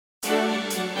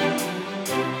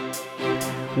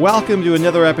Welcome to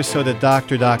another episode of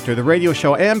Dr. Doctor, the radio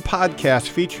show and podcast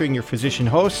featuring your physician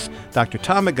hosts, Dr.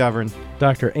 Tom McGovern,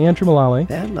 Dr. Andrew Mullally,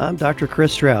 and I'm Dr.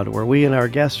 Chris Stroud, where we and our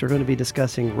guests are going to be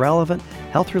discussing relevant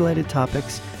health-related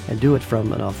topics and do it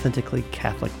from an authentically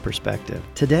Catholic perspective.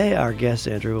 Today, our guest,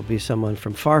 Andrew, will be someone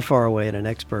from far, far away and an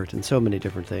expert in so many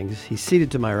different things. He's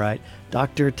seated to my right,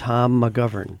 Dr. Tom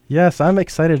McGovern. Yes, I'm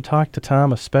excited to talk to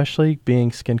Tom, especially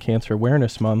being Skin Cancer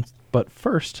Awareness Month. But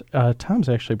first, Tom's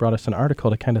actually brought us an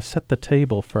article to kind of set the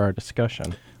table for our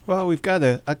discussion. Well, we've got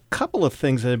a couple of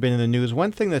things that have been in the news.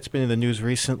 One thing that's been in the news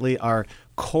recently are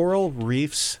coral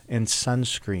reefs and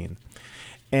sunscreen.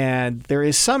 And there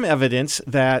is some evidence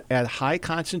that at high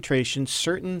concentrations,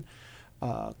 certain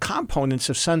components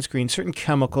of sunscreen, certain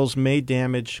chemicals may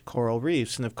damage coral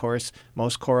reefs. And of course,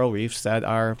 most coral reefs that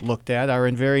are looked at are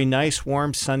in very nice,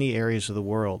 warm, sunny areas of the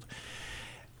world.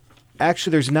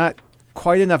 Actually, there's not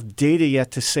quite enough data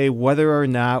yet to say whether or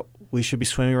not we should be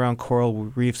swimming around coral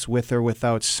reefs with or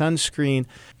without sunscreen.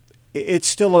 It's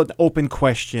still an open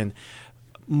question.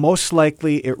 Most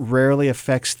likely, it rarely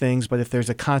affects things, but if there's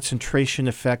a concentration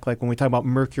effect, like when we talk about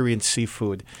mercury in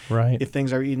seafood, right? If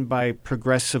things are eaten by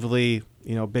progressively,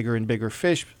 bigger and bigger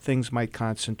fish, things might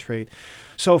concentrate.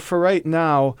 So for right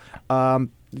now,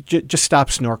 just stop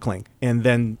snorkeling, and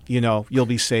then, you'll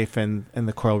be safe, and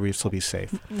the coral reefs will be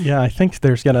safe. Yeah, I think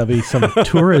there's going to be some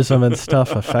tourism and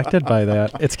stuff affected by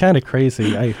that. It's kind of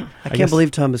crazy. I can't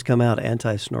believe Tom has come out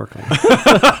anti-snorkeling.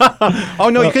 Oh,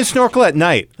 no, you can snorkel at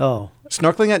night. Oh.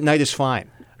 Snorkeling at night is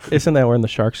fine. Isn't that when the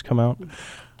sharks come out?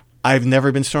 I've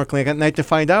never been snorkeling at night to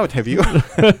find out. Have you?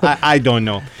 I don't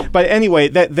know. But anyway,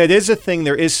 that is a thing.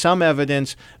 There is some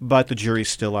evidence, but the jury's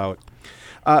still out.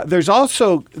 There's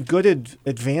also good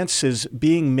advances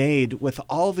being made with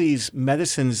all these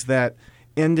medicines that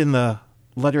end in the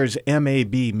letters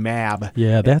MAB, MAB.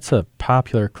 Yeah, that's a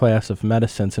popular class of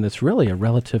medicines, and it's really a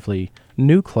relatively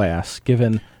new class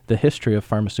given the history of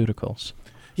pharmaceuticals.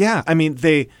 Yeah, I mean,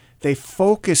 they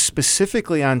focus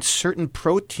specifically on certain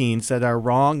proteins that are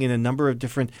wrong in a number of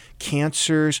different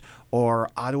cancers or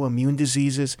autoimmune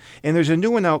diseases. And there's a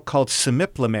new one out called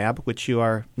cemiplimab, which you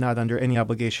are not under any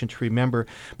obligation to remember.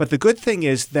 But the good thing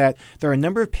is that there are a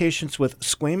number of patients with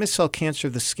squamous cell cancer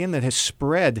of the skin that has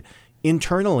spread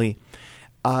internally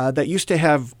that used to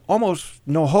have almost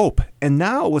no hope. And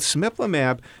now with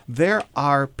cemiplimab, there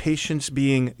are patients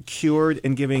being cured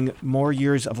and giving more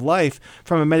years of life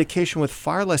from a medication with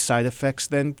far less side effects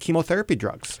than chemotherapy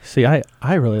drugs. See, I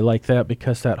really like that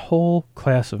because that whole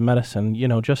class of medicine,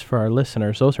 just for our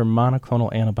listeners, those are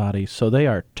monoclonal antibodies. So they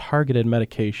are targeted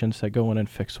medications that go in and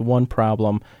fix one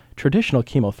problem. Traditional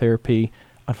chemotherapy,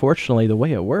 unfortunately, the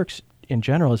way it works in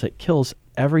general is it kills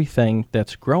everything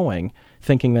that's growing,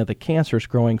 thinking that the cancer is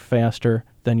growing faster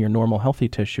than your normal healthy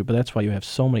tissue, but that's why you have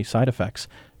so many side effects.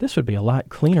 This would be a lot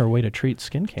cleaner way to treat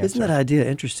skin cancer. Isn't that idea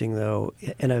interesting, though,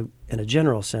 in a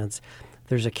general sense?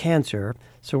 There's a cancer,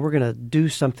 so we're going to do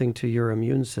something to your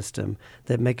immune system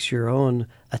that makes your own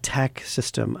attack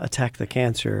system attack the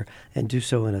cancer and do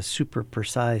so in a super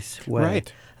precise way.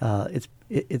 Right.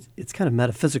 It's kind of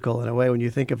metaphysical in a way when you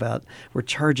think about we're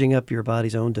charging up your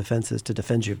body's own defenses to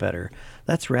defend you better.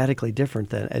 That's radically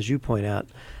different than, as you point out,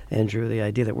 Andrew, the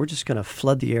idea that we're just going to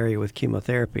flood the area with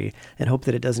chemotherapy and hope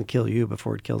that it doesn't kill you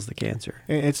before it kills the cancer.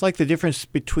 It's like the difference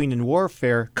between in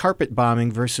warfare, carpet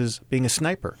bombing versus being a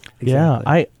sniper.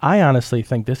 Exactly. Yeah, I honestly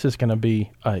think this is going to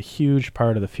be a huge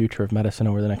part of the future of medicine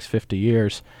over the next 50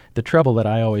 years. The trouble that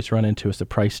I always run into is the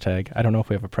price tag. I don't know if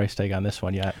we have a price tag on this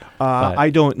one yet. I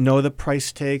don't know the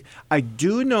price tag. I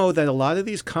do know that a lot of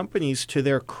these companies, to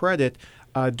their credit,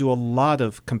 do a lot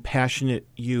of compassionate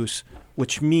use,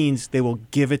 which means they will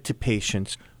give it to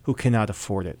patients who cannot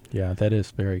afford it. Yeah, that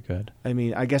is very good. I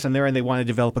mean, I guess on their end they want to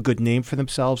develop a good name for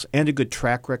themselves and a good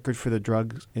track record for the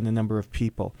drugs in a number of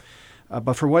people.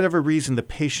 But for whatever reason, the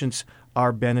patients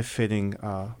are benefiting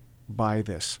by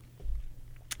this.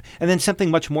 And then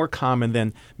something much more common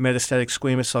than metastatic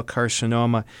squamous cell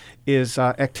carcinoma is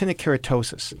actinic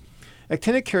keratosis.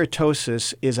 Actinic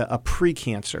keratosis is a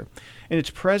precancer, and it's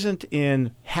present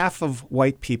in half of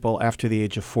white people after the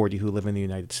age of 40 who live in the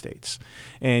United States.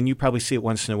 And you probably see it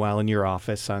once in a while in your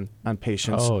office on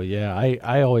patients. Oh, yeah.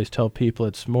 I always tell people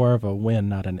it's more of a when,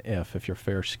 not an if you're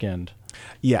fair-skinned.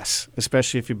 Yes,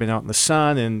 especially if you've been out in the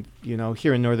sun. And,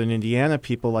 here in northern Indiana,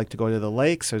 people like to go to the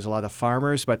lakes. There's a lot of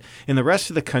farmers. But in the rest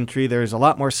of the country, there's a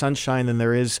lot more sunshine than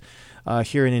there is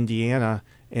here in Indiana.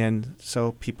 And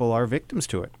so people are victims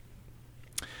to it.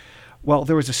 Well,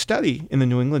 there was a study in the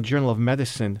New England Journal of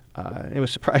Medicine. It was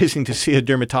surprising to see a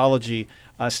dermatology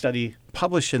study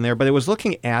published in there, but it was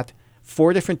looking at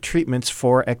 4 different treatments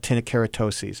for actinic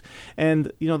keratoses.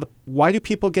 And, why do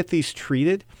people get these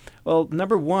treated? Well,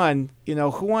 number one,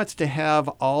 who wants to have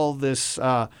all this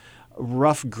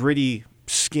rough, gritty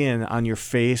skin on your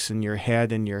face and your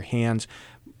head and your hands?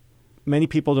 Many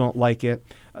people don't like it.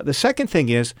 The second thing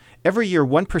is, every year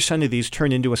 1% of these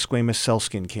turn into a squamous cell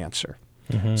skin cancer.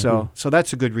 Mm-hmm. So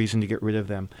that's a good reason to get rid of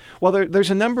them. Well, there's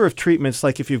a number of treatments,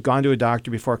 like if you've gone to a doctor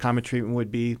before, a common treatment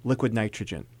would be liquid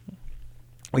nitrogen.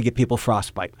 We get people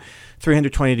frostbite,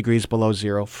 320 degrees below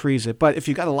zero, freeze it. But if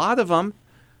you've got a lot of them,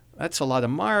 that's a lot of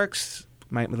marks,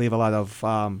 might leave a lot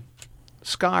of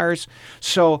scars.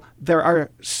 So there are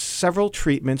several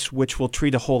treatments which will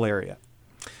treat a whole area.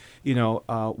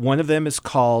 One of them is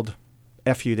called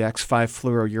Efudex,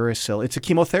 5-fluorouracil. It's a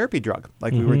chemotherapy drug,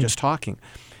 like we were just talking.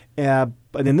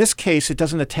 But in this case, it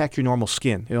doesn't attack your normal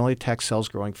skin. It only attacks cells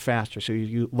growing faster. So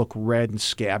you look red and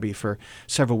scabby for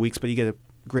several weeks, but you get a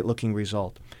great-looking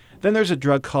result. Then there's a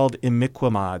drug called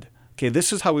imiquimod. Okay,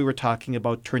 this is how we were talking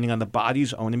about turning on the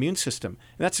body's own immune system.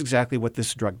 And that's exactly what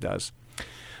this drug does.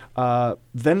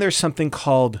 Then there's something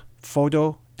called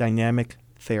photodynamic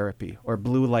therapy or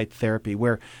blue light therapy,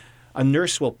 where a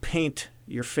nurse will paint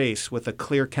your face with a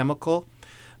clear chemical,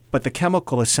 but the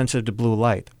chemical is sensitive to blue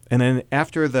light. And then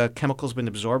after the chemical's been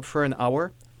absorbed for an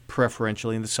hour,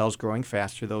 preferentially in the cells growing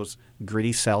faster, those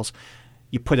gritty cells,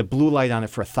 you put a blue light on it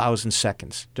for 1,000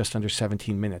 seconds, just under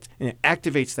 17 minutes. And it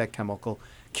activates that chemical,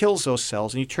 kills those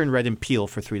cells, and you turn red and peel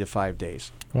for 3 to 5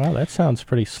 days. Wow, that sounds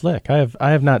pretty slick. I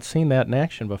have not seen that in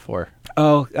action before.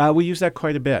 Oh, we use that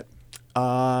quite a bit.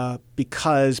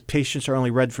 Because patients are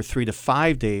only red for 3 to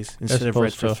 5 days instead of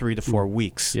red for 3 to 4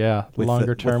 weeks. Yeah,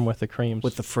 longer term with the creams.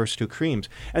 With the first 2 creams.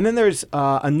 And then there's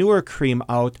a newer cream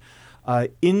out,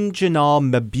 ingenol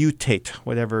mebutate,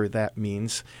 whatever that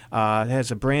means. It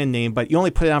has a brand name, but you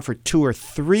only put it on for 2 or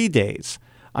 3 days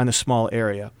on a small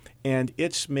area. And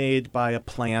it's made by a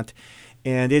plant,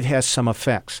 and it has some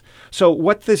effects. So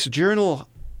what this journal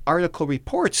article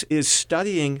reports is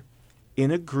studying in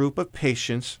a group of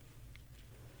patients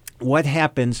what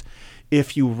happens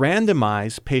if you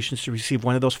randomize patients to receive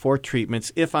one of those 4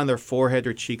 treatments, if on their forehead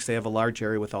or cheeks they have a large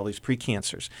area with all these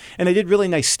precancers. And they did a really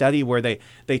nice study where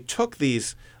they took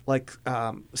these like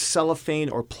cellophane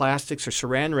or plastics or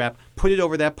saran wrap, put it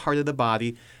over that part of the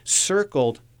body,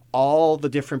 circled all the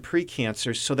different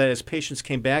precancers so that as patients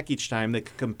came back each time, they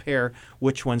could compare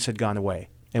which ones had gone away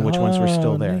and which ones were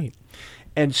still there. Neat.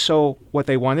 And so what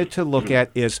they wanted to look at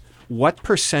is what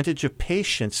percentage of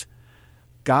patients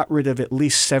got rid of at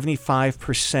least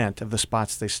 75% of the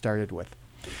spots they started with.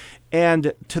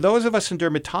 And to those of us in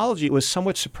dermatology, it was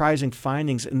somewhat surprising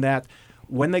findings in that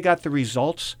when they got the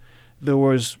results, there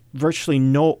was virtually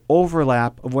no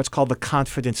overlap of what's called the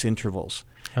confidence intervals.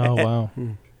 Oh, wow.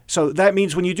 So that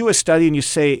means when you do a study and you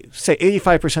say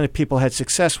 85% of people had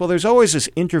success, well, there's always this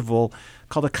interval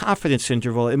called a confidence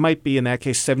interval. It might be, in that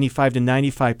case, 75 to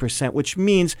 95%, which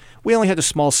means we only had a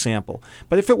small sample.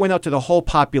 But if it went out to the whole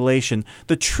population,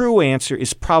 the true answer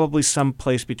is probably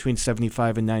someplace between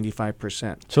 75 and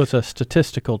 95%. So it's a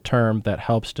statistical term that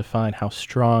helps define how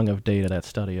strong of data that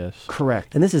study is.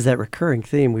 Correct. And this is that recurring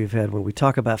theme we've had when we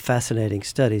talk about fascinating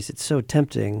studies. It's so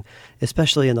tempting,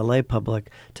 especially in the lay public,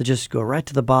 to just go right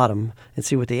to the bottom and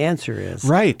see what the answer is.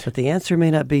 Right. But the answer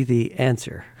may not be the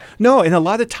answer. No, and a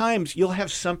lot of times you'll have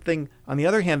something, on the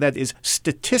other hand, that is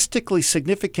statistically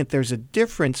significant. There's a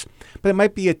difference, but it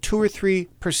might be a 2 or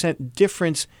 3%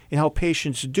 difference in how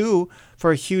patients do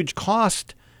for a huge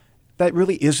cost that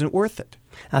really isn't worth it.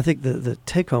 I think the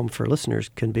take-home for listeners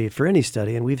can be, for any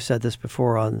study, and we've said this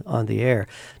before on the air,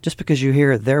 just because you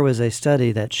hear there was a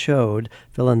study that showed,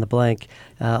 fill in the blank,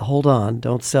 hold on,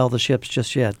 don't sell the ships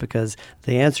just yet, because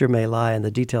the answer may lie in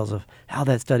the details of how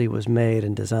that study was made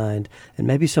and designed, and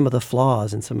maybe some of the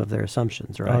flaws in some of their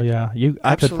assumptions, right? Oh, yeah.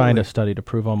 I could find a study to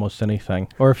prove almost anything.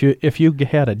 Or if you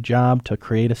had a job to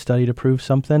create a study to prove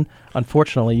something,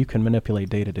 unfortunately, you can manipulate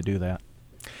data to do that.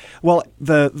 Well,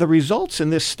 the results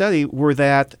in this study were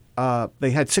that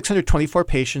they had 624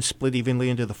 patients split evenly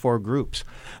into the 4 groups.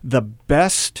 The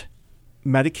best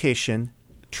medication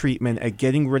treatment at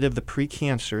getting rid of the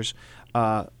precancers,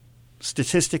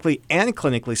 statistically and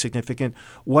clinically significant,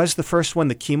 was the first one,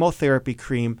 the chemotherapy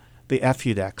cream, the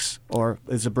Efudex, or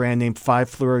is a brand name,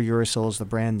 5-fluorouracil is the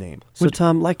brand name. So,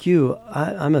 Tom, like you,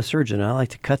 I'm a surgeon. I like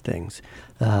to cut things.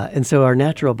 And so our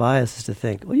natural bias is to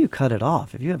think, well, you cut it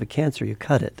off. If you have a cancer, you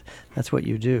cut it. That's what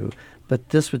you do. But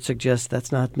this would suggest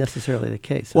that's not necessarily the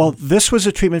case. Well, this was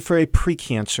a treatment for a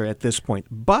precancer at this point.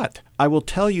 But I will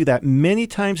tell you that many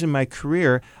times in my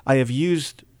career, I have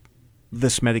used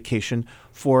this medication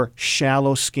for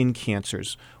shallow skin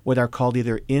cancers, what are called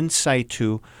either in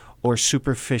situ or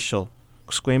superficial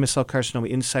squamous cell carcinoma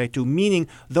in situ, meaning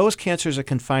those cancers are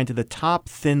confined to the top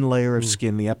thin layer of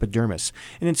skin, the epidermis.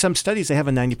 And in some studies, they have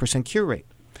a 90% cure rate.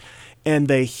 And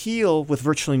they heal with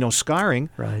virtually no scarring.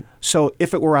 Right. So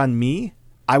if it were on me,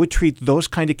 I would treat those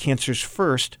kind of cancers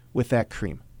first with that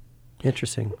cream.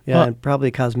 Interesting. Yeah, and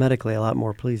probably cosmetically a lot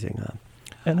more pleasing.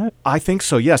 And I think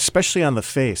so, yes, especially on the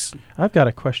face. I've got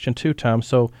a question too, Tom.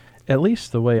 So at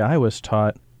least the way I was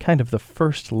taught, kind of the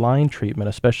first line treatment,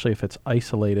 especially if it's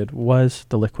isolated, was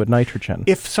the liquid nitrogen.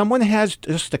 If someone has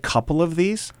just a couple of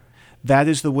these, that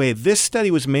is the way. This study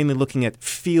was mainly looking at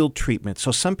field treatment.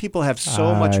 So some people have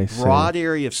so much broad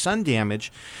area of sun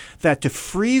damage that to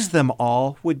freeze them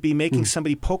all would be making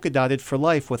somebody polka dotted for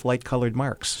life with light-colored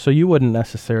marks. So you wouldn't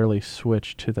necessarily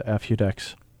switch to the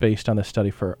Effudex based on the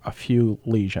study for a few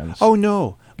lesions? Oh,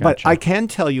 no. Gotcha. But I can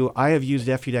tell you I have used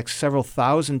Effudex several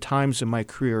thousand times in my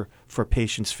career for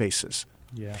patients' faces.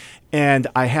 Yeah. And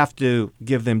I have to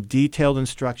give them detailed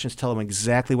instructions, tell them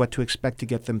exactly what to expect to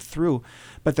get them through,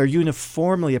 but they're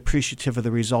uniformly appreciative of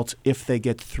the results if they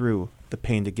get through the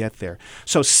pain to get there.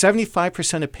 So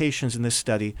 75% of patients in this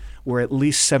study were at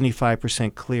least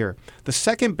 75% clear. The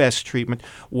second best treatment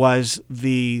was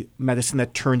the medicine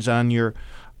that turns on your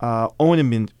own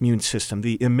immune system,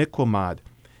 the imiquimod.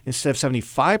 Instead of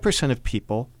 75% of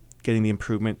people getting the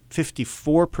improvement,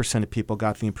 54% of people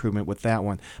got the improvement with that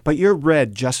one. But you're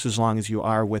red just as long as you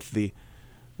are with the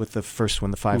first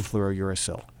one, the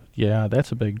 5-fluorouracil. Yeah,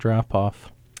 that's a big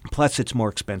drop-off. Plus, it's more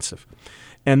expensive.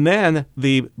 And then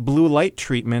the blue light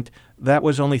treatment, that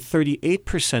was only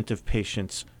 38% of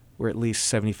patients were at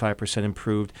least 75%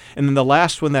 improved. And then the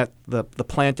last one, that the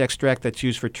plant extract that's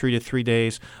used for 2 to 3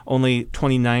 days, only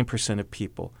 29% of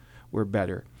people were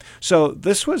better. So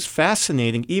this was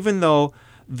fascinating, even though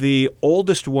the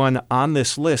oldest one on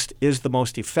this list is the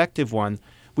most effective one.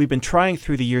 We've been trying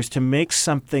through the years to make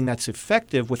something that's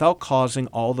effective without causing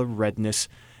all the redness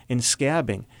and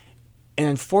scabbing. And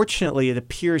unfortunately, it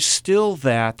appears still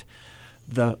that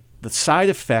the side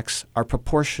effects are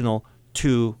proportional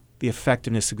to the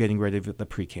effectiveness of getting rid of the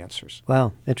precancers.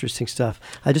 Wow, interesting stuff.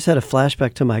 I just had a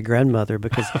flashback to my grandmother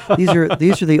because these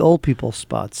are the old people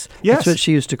spots. Yes. That's what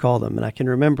she used to call them. And I can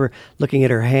remember looking at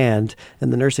her hand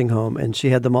in the nursing home, and she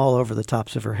had them all over the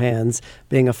tops of her hands.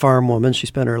 Being a farm woman, she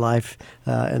spent her life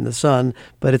in the sun,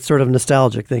 but it's sort of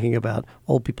nostalgic thinking about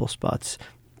old people spots.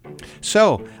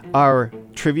 So, our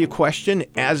trivia question,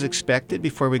 as expected,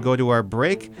 before we go to our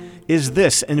break, is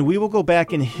this, and we will go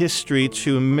back in history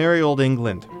to merry old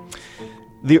England.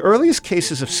 The earliest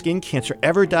cases of skin cancer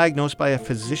ever diagnosed by a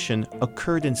physician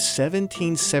occurred in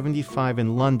 1775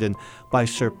 in London by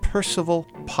Sir Percival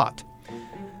Pott.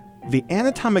 The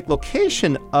anatomic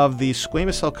location of these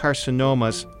squamous cell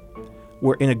carcinomas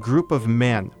were in a group of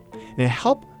men, and it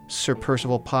helped Sir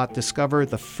Percival Pott discover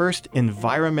the first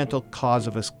environmental cause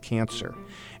of a cancer.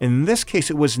 In this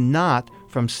case, it was not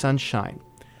from sunshine.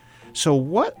 So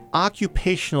what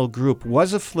occupational group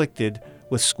was afflicted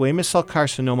with squamous cell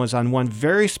carcinomas on one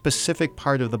very specific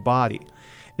part of the body?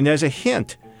 And as a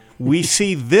hint, we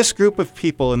see this group of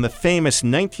people in the famous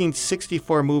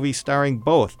 1964 movie starring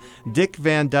both Dick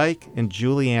Van Dyke and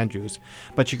Julie Andrews.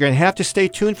 But you're going to have to stay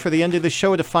tuned for the end of the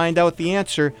show to find out the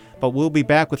answer. But we'll be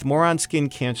back with more on skin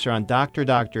cancer on Dr.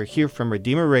 Doctor here from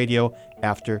Redeemer Radio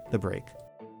after the break.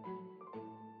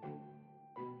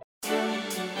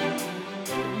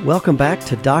 Welcome back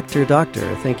to Dr.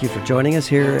 Doctor. Thank you for joining us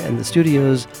here in the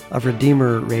studios of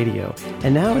Redeemer Radio.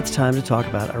 And now it's time to talk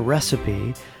about a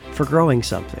recipe for growing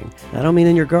something. And I don't mean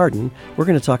in your garden. We're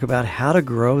going to talk about how to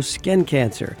grow skin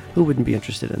cancer. Who wouldn't be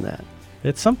interested in that?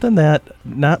 It's something that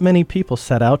not many people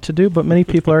set out to do, but many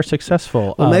people are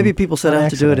successful. Well, maybe people set out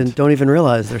to do it and don't even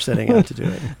realize they're setting out to do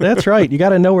it. That's right. You got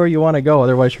to know where you want to go.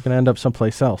 Otherwise, you're going to end up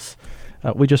someplace else.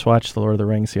 We just watched The Lord of the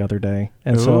Rings the other day.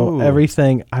 And so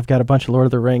everything, I've got a bunch of Lord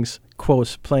of the Rings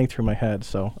quotes playing through my head.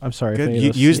 So I'm sorry. Good. If any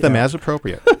of those, use them as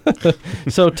appropriate.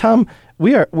 So, Tom,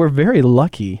 we're very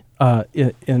lucky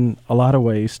in a lot of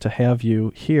ways to have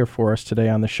you here for us today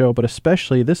on the show, but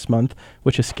especially this month,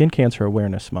 which is Skin Cancer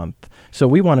Awareness Month. So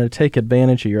we wanted to take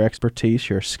advantage of your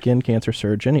expertise. You're a skin cancer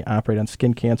surgeon. You operate on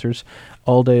skin cancers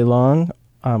all day long.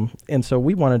 And so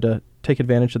we wanted to take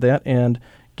advantage of that and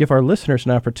give our listeners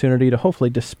an opportunity to hopefully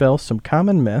dispel some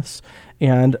common myths.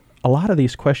 And a lot of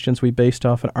these questions we based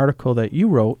off an article that you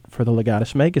wrote for the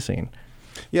Legatus magazine.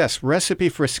 Yes, recipe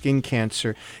for skin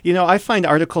cancer. You know, I find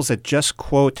articles that just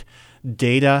quote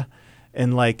data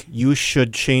and like you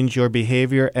should change your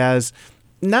behavior as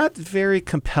not very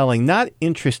compelling, not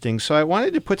interesting. So I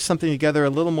wanted to put something together a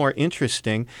little more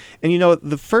interesting. And you know,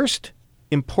 the first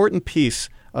important piece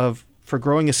for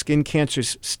growing a skin cancer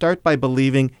is start by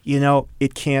believing,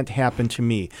 it can't happen to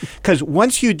me. Because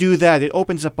once you do that, it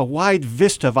opens up a wide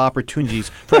vista of opportunities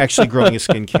for actually growing a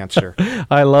skin cancer.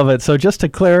 I love it. So just to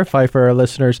clarify for our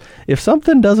listeners, if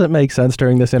something doesn't make sense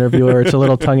during this interview or it's a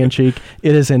little tongue-in-cheek,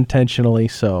 it is intentionally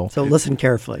so. So listen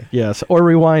carefully. Yes, or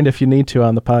rewind if you need to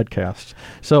on the podcast.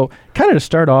 So kind of to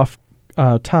start off,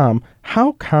 Tom,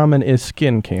 how common is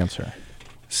skin cancer?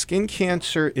 Skin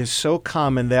cancer is so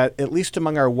common that, at least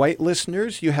among our white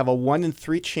listeners, you have a 1 in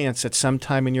 3 chance at some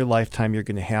time in your lifetime you're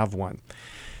going to have one.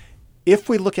 If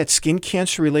we look at skin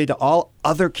cancer related to all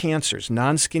other cancers,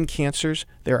 non-skin cancers,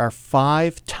 there are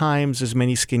 5 times as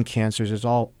many skin cancers as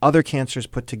all other cancers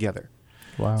put together.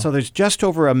 Wow. So there's just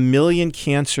over 1 million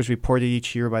cancers reported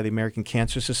each year by the American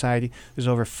Cancer Society. There's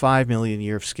over 5 million a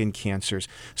year of skin cancers,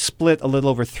 split a little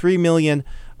over 3 million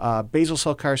basal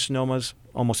cell carcinomas,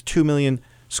 almost 2 million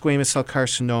squamous cell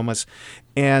carcinomas,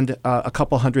 and a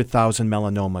couple 100,000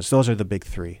 melanomas. Those are the big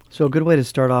 3. So a good way to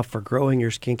start off for growing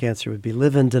your skin cancer would be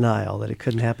live in denial that it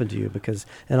couldn't happen to you, because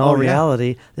in all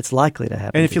reality, it's likely to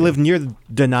happen. And if to you live near the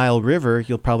Denial River,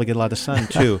 you'll probably get a lot of sun,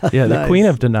 too. Yeah, the Nice. queen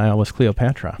of denial was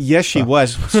Cleopatra. Yes, she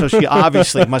was. So she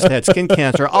obviously must have had skin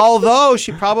cancer, although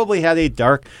she probably had a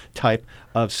dark type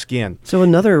of skin. So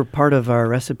another part of our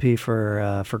recipe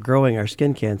for growing our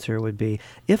skin cancer would be,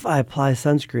 if I apply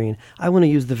sunscreen, I want to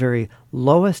use the very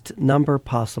lowest number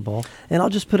possible, and I'll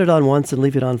just put it on once and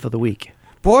leave it on for the week.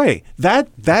 Boy,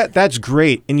 that's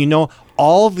great. And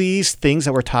all these things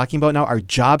that we're talking about now are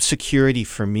job security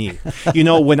for me.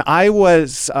 When I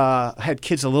had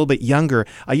kids a little bit younger,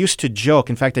 I used to joke,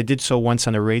 in fact, I did so once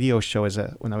on a radio show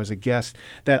when I was a guest,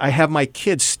 that I have my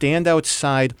kids stand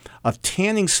outside of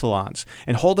tanning salons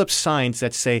and hold up signs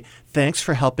that say, "Thanks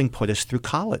for helping put us through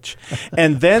college."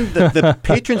 And then the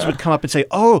patrons would come up and say,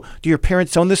 "Oh, do your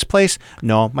parents own this place?"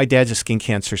 "No, my dad's a skin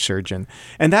cancer surgeon."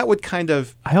 And that would kind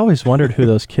of... I always wondered who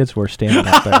those kids were standing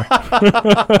up there.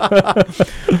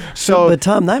 But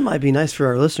Tom, that might be nice for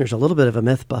our listeners, a little bit of a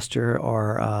myth buster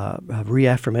or a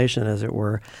reaffirmation, as it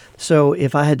were. So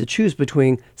if I had to choose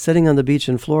between sitting on the beach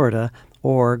in Florida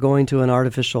or going to an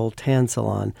artificial tan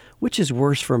salon, which is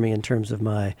worse for me in terms of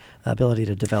my ability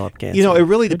to develop cancer? It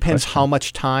really depends how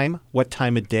much time, what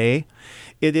time of day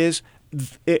it is.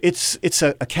 It's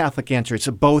a Catholic answer. It's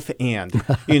a both and.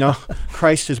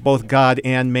 Christ is both God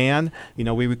and man.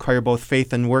 We require both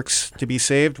faith and works to be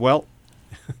saved. Well,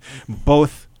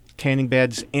 both tanning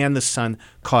beds and the sun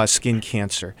cause skin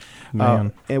cancer,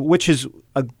 which is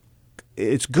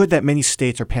it's good that many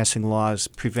states are passing laws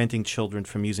preventing children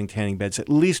from using tanning beds, at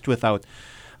least without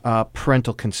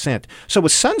parental consent. So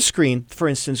with sunscreen, for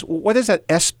instance, what does that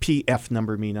SPF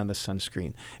number mean on the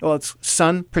sunscreen? Well, it's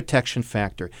sun protection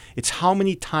factor. It's how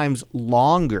many times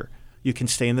longer you can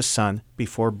stay in the sun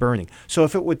before burning. So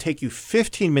if it would take you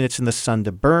 15 minutes in the sun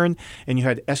to burn and you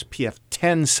had SPF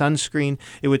 10 sunscreen,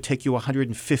 it would take you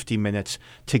 150 minutes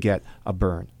to get a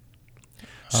burn.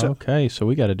 Okay, so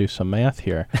we got to do some math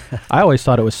here. I always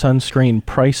thought it was sunscreen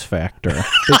price factor,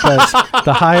 because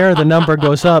the higher the number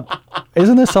goes up.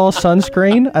 Isn't this all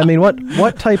sunscreen? I mean,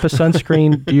 what type of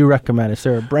sunscreen do you recommend? Is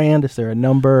there a brand? Is there a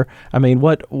number? I mean,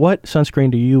 what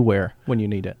sunscreen do you wear when you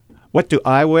need it? What do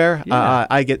I wear? Yeah.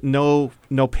 I get no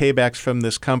paybacks from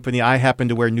this company. I happen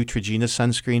to wear Neutrogena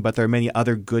sunscreen, but there are many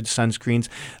other good sunscreens.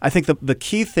 I think the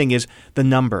key thing is the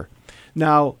number.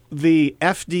 Now, the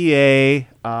FDA,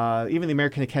 even the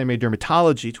American Academy of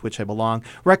Dermatology, to which I belong,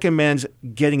 recommends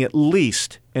getting at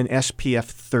least an SPF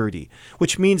 30,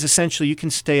 which means essentially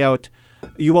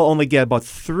you will only get about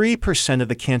 3% of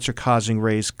the cancer-causing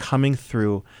rays coming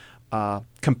through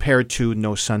compared to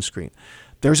no sunscreen.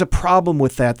 There's a problem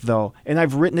with that, though, and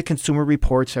I've written to Consumer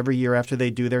Reports every year after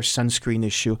they do their sunscreen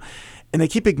issue, and they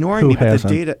keep ignoring me, but the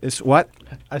data is what?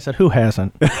 I said, who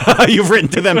hasn't? You've written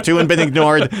to them, too, and been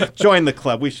ignored. Join the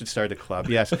club. We should start a club,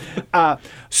 yes.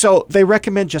 So they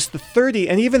recommend just the 30,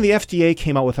 and even the FDA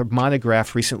came out with a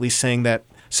monograph recently saying that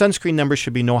sunscreen numbers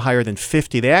should be no higher than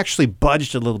 50. They actually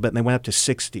budged a little bit, and they went up to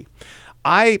 60.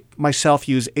 I, myself,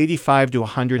 use 85 to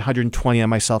 100, 120 on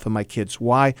myself and my kids.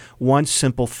 Why? One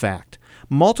simple fact.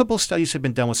 Multiple studies have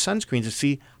been done with sunscreens to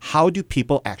see how do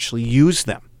people actually use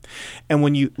them. And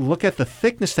when you look at the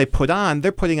thickness they put on,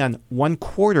 they're putting on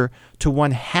 1/4 to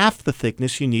 1/2 the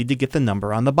thickness you need to get the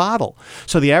number on the bottle.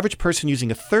 So the average person using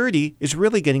a 30 is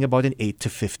really getting about an 8 to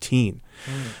 15.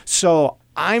 So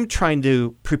I'm trying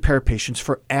to prepare patients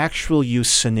for actual use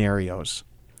scenarios.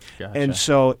 Gotcha. And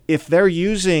so if they're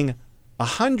using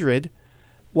 100,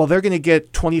 well, they're going to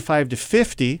get 25 to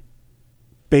 50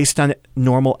 based on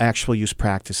normal actual use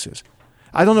practices.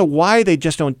 I don't know why they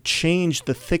just don't change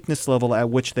the thickness level at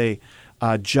which they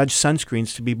judge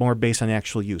sunscreens to be more based on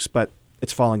actual use, but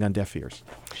it's falling on deaf ears.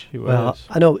 She was. Well,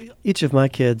 I know each of my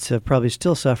kids are probably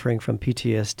still suffering from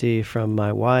PTSD from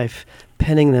my wife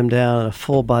pinning them down in a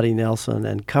full body Nelson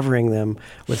and covering them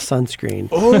with sunscreen.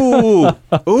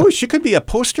 Oh, she could be a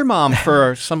poster mom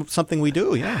for something we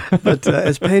do. Yeah. But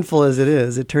as painful as it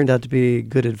is, it turned out to be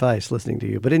good advice listening to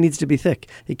you. But it needs to be thick.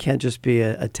 It can't just be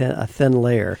a thin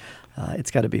layer. It's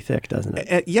got to be thick, doesn't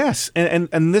it? Yes.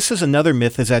 And this is another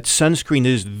myth, is that sunscreen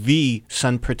is the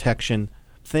sun protection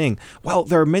thing. Well,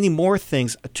 there are many more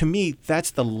things. To me,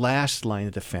 that's the last line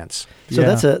of defense. So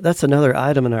that's another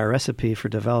item in our recipe for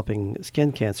developing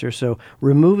skin cancer. So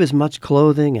remove as much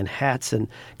clothing and hats and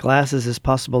glasses as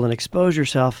possible and expose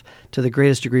yourself to the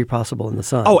greatest degree possible in the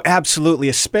sun. Oh, absolutely,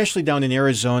 especially down in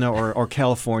Arizona or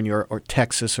California or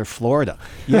Texas or Florida.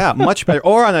 Yeah, much better.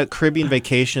 Or on a Caribbean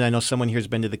vacation. I know someone here has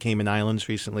been to the Cayman Islands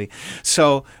recently.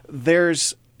 So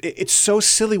it's so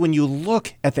silly when you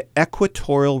look at the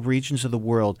equatorial regions of the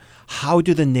world. How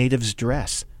do the natives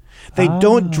dress? They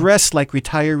don't dress like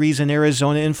retirees in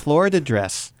Arizona and Florida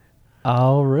dress.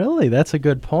 Oh, really? That's a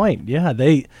good point. Yeah,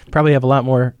 they probably have a lot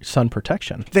more sun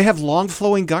protection. They have long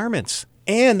flowing garments,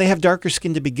 and they have darker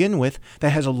skin to begin with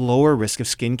that has a lower risk of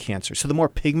skin cancer. So the more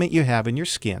pigment you have in your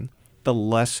skin, the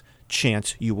less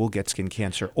chance you will get skin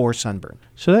cancer or sunburn.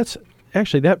 So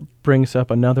that brings up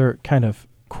another kind of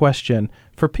question.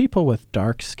 For people with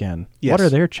dark skin, Yes. What are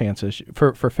their chances?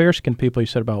 For fair-skinned people, you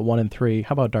said about 1 in 3.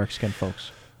 How about dark-skinned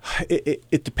folks?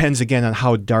 It depends, again, on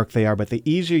how dark they are, but the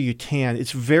easier you tan,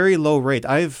 it's very low rate.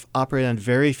 I've operated on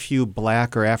very few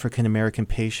Black or African-American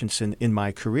patients in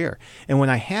my career. And when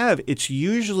I have, it's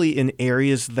usually in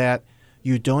areas that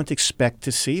you don't expect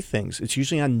to see things. It's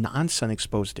usually on non-sun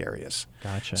exposed areas.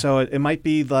 Gotcha. So it might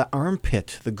be the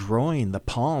armpit, the groin, the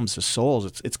palms, the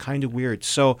soles. It's kind of weird.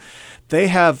 So they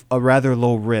have a rather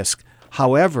low risk.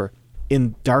 However,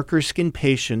 in darker skin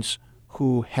patients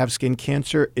who have skin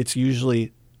cancer, it's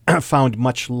usually found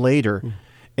much later.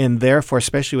 And therefore,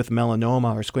 especially with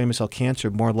melanoma or squamous cell cancer,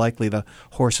 more likely the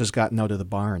horse has gotten out of the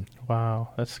barn. Wow,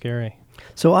 that's scary.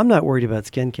 So I'm not worried about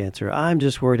skin cancer. I'm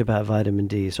just worried about vitamin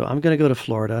D. So I'm going to go to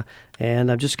Florida,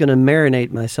 and I'm just going to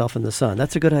marinate myself in the sun.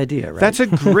 That's a good idea, right? That's a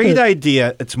great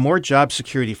idea. It's more job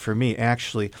security for me,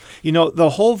 actually. You know,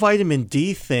 the whole vitamin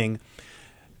D thing,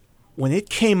 when it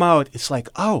came out, it's like,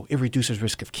 oh, it reduces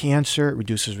risk of cancer. It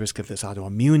reduces risk of this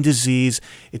autoimmune disease.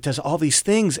 It does all these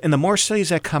things. And the more studies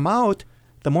that come out,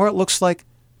 the more it looks like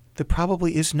there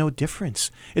probably is no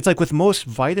difference. It's like with most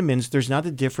vitamins, there's not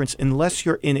a difference unless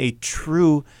you're in a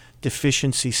true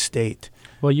deficiency state.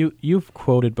 Well, you've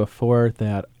quoted before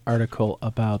that article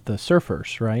about the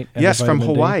surfers, right? And Yes, the from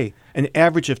vitamin D. Hawaii. An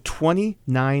average of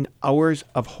 29 hours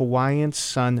of Hawaiian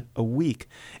sun a week.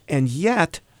 And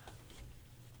yet,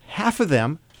 half of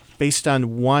them, based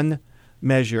on one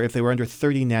measure, if they were under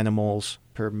 30 nanomoles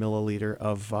per milliliter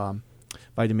of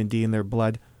vitamin D in their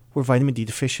blood, were vitamin D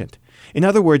deficient. In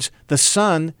other words, the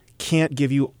sun can't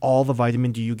give you all the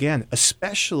vitamin D you get,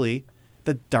 especially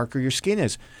the darker your skin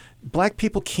is. Black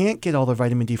people can't get all their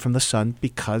vitamin D from the sun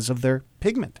because of their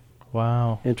pigment.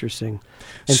 Wow. Interesting.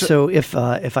 And so if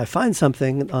I find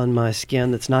something on my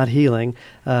skin that's not healing,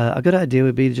 a good idea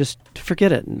would be just to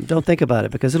forget it and don't think about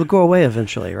it because it'll go away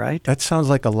eventually, right? That sounds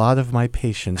like a lot of my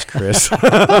patients, Chris.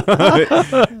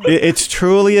 It's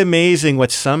truly amazing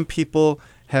what some people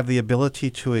have the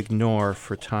ability to ignore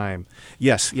for time.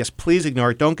 Yes, please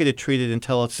ignore it. Don't get it treated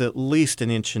until it's at least an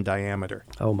inch in diameter.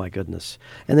 Oh, my goodness.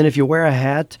 And then if you wear a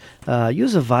hat,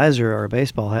 use a visor or a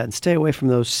baseball hat and stay away from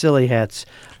those silly hats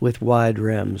with wide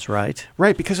rims, right?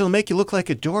 Right, because it'll make you look like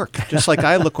a dork, just like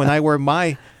I look when I wear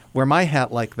my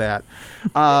hat like that.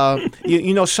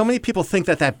 You know, so many people think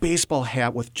that baseball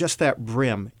hat with just that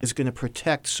brim is going to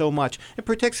protect so much. It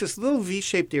protects this little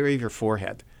V-shaped area of your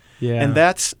forehead. Yeah. And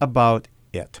that's about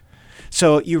it.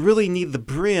 So you really need the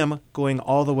brim going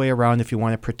all the way around if you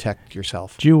want to protect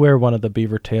yourself. Do you wear one of the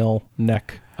beaver tail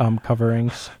neck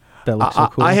coverings that looks so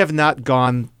cool? I have not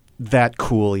gone that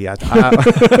cool yet.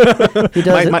 He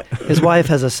does. His wife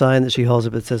has a sign that she holds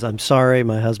up that says, "I'm sorry,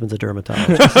 my husband's a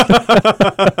dermatologist."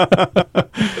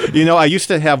 You know, I used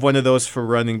to have one of those for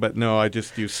running, but no, I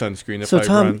just use sunscreen if I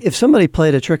Tom, run. if somebody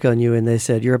played a trick on you and they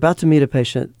said, you're about to meet a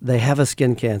patient, they have a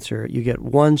skin cancer, you get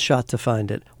one shot to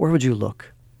find it, where would you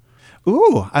look?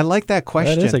 Ooh, I like that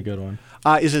question. That is a good one.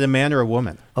 Is it a man or a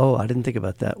woman? Oh, I didn't think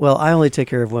about that. Well, I only take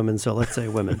care of women, so let's say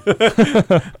women.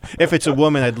 If it's a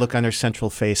woman, I'd look on her central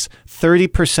face.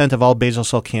 30% of all basal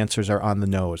cell cancers are on the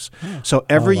nose. So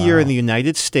every year in the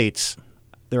United States,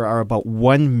 there are about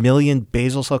 1 million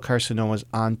basal cell carcinomas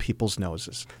on people's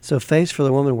noses. So face for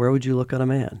the woman, where would you look on a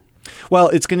man? Well,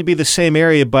 it's going to be the same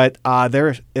area, but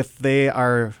if they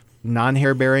are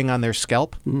non-hair bearing on their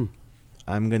scalp,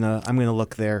 I'm gonna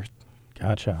look there.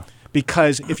 Gotcha.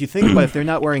 Because if you think about it, if they're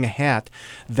not wearing a hat,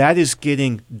 that is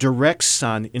getting direct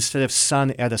sun instead of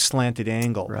sun at a slanted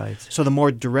angle. Right. So the more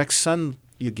direct sun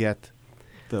you get,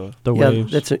 the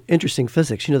waves. That's an interesting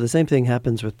physics. The same thing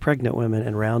happens with pregnant women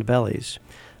and round bellies.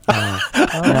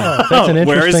 That's an interesting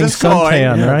where is this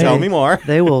suntan, going? right? Tell me more.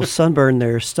 They will sunburn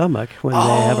their stomach when they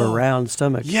have a round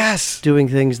stomach. Yes. Doing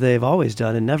things they've always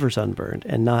done and never sunburned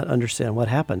and not understand what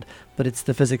happened. But it's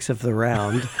the physics of the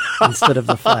round instead of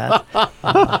the flat.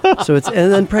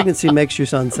 And then pregnancy makes you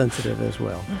sun sensitive as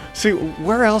well. See,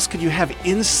 where else could you have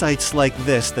insights like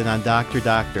this than on Dr.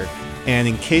 Doctor? And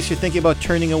in case you're thinking about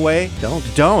turning away,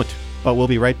 don't. But we'll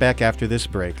be right back after this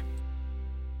break.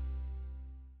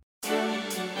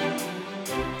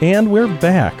 And we're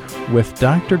back with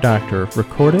Dr. Doctor,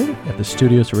 recorded at the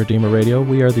studios of Redeemer Radio.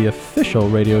 We are the official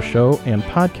radio show and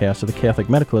podcast of the Catholic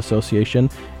Medical Association,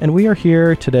 and we are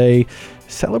here today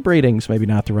celebrating is maybe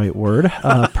not the right word,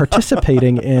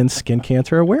 participating in Skin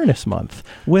Cancer Awareness Month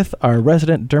with our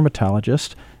resident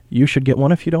dermatologist. You should get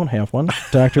one if you don't have one,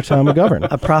 Dr. Tom McGovern.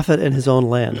 A prophet in his own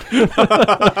land.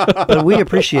 But we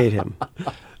appreciate him.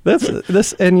 This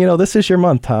is your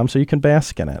month, Tom, so you can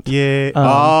bask in it. Yeah.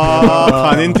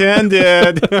 Pun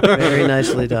intended. Very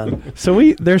nicely done. So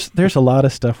there's a lot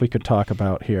of stuff we could talk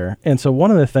about here. And so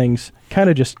one of the things, kind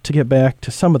of just to get back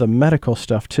to some of the medical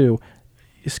stuff too,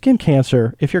 skin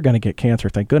cancer, if you're going to get cancer,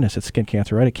 thank goodness it's skin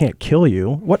cancer, right? It can't kill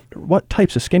you. What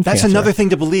types of skin cancer? That's another thing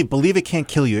to believe. Believe it can't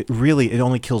kill you. It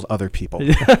only kills other people.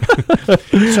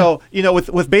 So,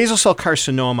 with basal cell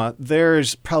carcinoma,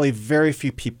 there's probably very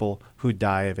few people who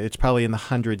die of it. It's probably in the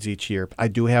hundreds each year. I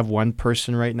do have one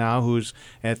person right now who's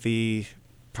at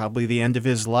probably the end of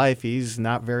his life. He's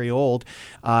not very old,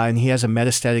 and he has a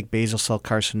metastatic basal cell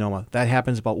carcinoma. That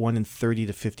happens about 1 in 30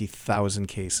 to 50,000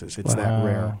 cases. It's that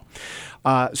rare.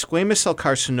 Squamous cell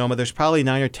carcinoma, there's probably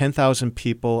 9,000 or 10,000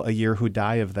 people a year who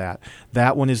die of that.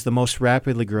 That one is the most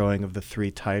rapidly growing of the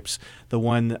three types. The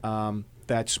one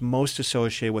that's most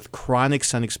associated with chronic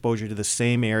sun exposure to the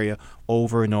same area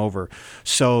over and over.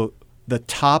 So the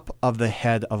top of the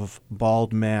head of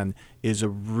bald men is a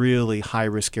really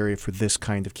high-risk area for this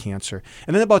kind of cancer.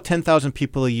 And then about 10,000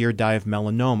 people a year die of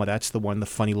melanoma. That's the one, the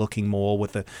funny-looking mole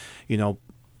with the,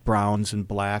 browns and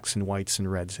blacks and whites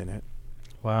and reds in it.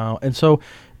 Wow. And so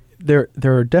there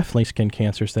are definitely skin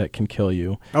cancers that can kill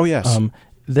you. Oh, yes.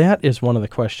 That is one of the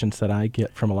questions that I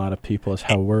get from a lot of people is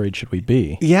how worried should we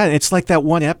be? Yeah, it's like that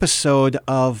one episode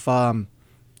of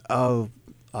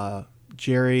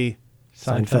Jerry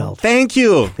Seinfeld. Thank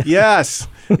you. Yes.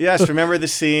 Yes. Remember the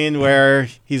scene where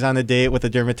he's on a date with a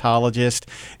dermatologist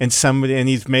and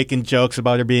he's making jokes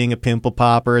about her being a pimple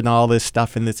popper and all this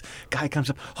stuff. And this guy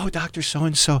comes up, "Oh, Dr.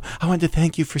 So-and-so, I wanted to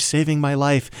thank you for saving my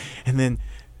life." And then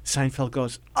Seinfeld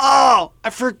goes, "Oh, I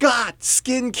forgot,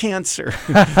 skin cancer."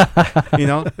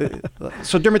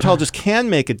 So dermatologists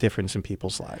can make a difference in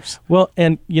people's lives. Well,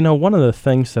 and one of the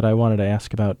things that I wanted to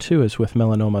ask about too is with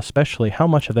melanoma especially, how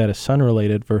much of that is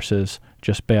sun-related versus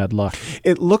just bad luck?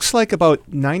 It looks like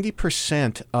about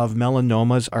 90% of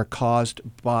melanomas are caused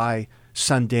by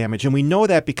sun damage. And we know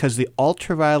that because the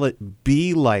ultraviolet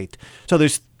B light, so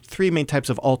there's three main types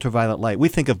of ultraviolet light. We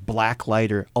think of black light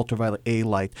or ultraviolet A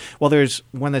light. Well, there's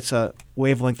one that's a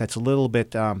wavelength that's a little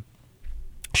bit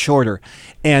shorter.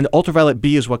 And ultraviolet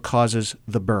B is what causes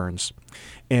the burns.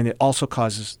 And it also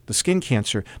causes the skin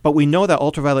cancer. But we know that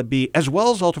ultraviolet B, as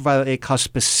well as ultraviolet A, cause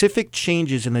specific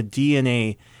changes in the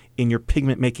DNA in your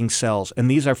pigment-making cells. And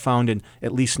these are found in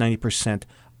at least 90%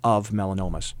 of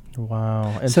melanomas.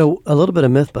 Wow. And so a little bit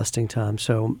of myth-busting, Tom.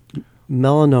 So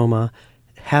melanoma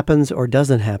happens or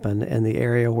doesn't happen in the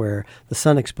area where the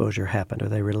sun exposure happened. Are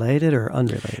they related or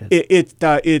unrelated?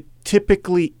 It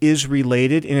typically is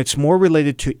related, and it's more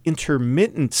related to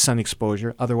intermittent sun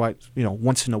exposure, otherwise,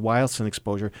 once in a while sun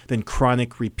exposure, than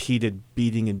chronic repeated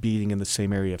beating in the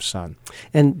same area of sun.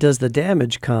 And does the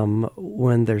damage come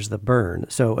when there's the burn?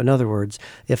 So in other words,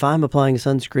 if I'm applying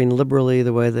sunscreen liberally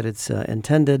the way that it's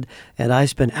intended, and I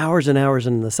spend hours and hours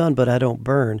in the sun, but I don't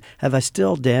burn, have I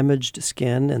still damaged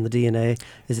skin and the DNA?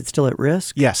 Is it still at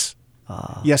risk? Yes.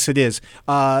 Yes, it is.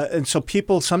 And so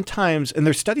people sometimes, and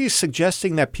there are studies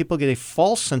suggesting that people get a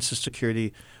false sense of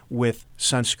security with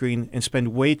sunscreen and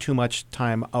spend way too much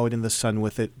time out in the sun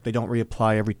with it. They don't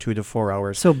reapply every 2 to 4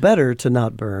 hours. So better to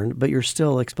not burn, but you're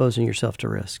still exposing yourself to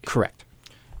risk. Correct.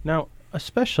 Now,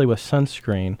 especially with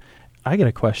sunscreen, I get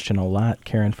a question a lot,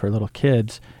 Karen, for little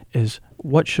kids, is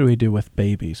what should we do with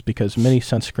babies? Because many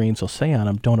sunscreens will say on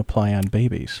them, don't apply on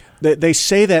babies. They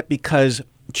say that because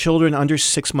children under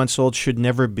 6 months old should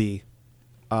never be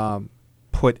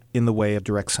put in the way of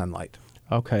direct sunlight.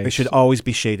 Okay. They should always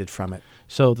be shaded from it.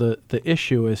 So the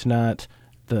issue is not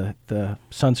the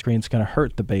sunscreen's going to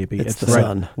hurt the baby. It's the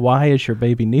sun. Why is your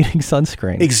baby needing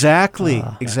sunscreen? Exactly.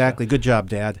 Good job,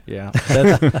 Dad. Yeah.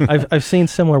 I've seen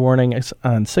similar warnings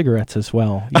on cigarettes as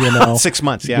well. 6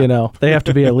 months, yeah. They have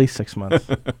to be at least 6 months.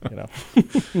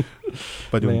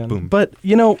 Boom. But,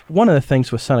 one of the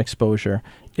things with sun exposure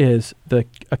is the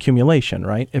accumulation,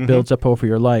 right? It builds up over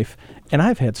your life. And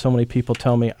I've had so many people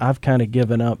tell me I've kind of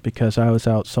given up because I was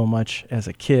out so much as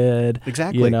a kid.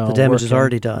 Exactly. The damage is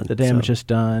already done. The damage is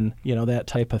done, that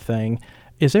type of thing.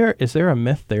 Is there a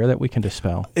myth there that we can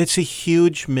dispel? It's a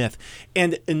huge myth.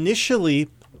 And initially,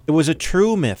 it was a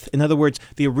true myth. In other words,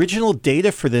 the original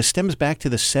data for this stems back to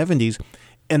the 70s,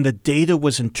 and the data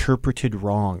was interpreted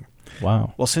wrong.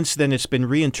 Wow. Well, since then, it's been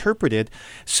reinterpreted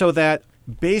so that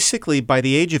basically by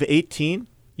the age of 18,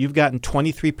 you've gotten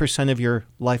 23% of your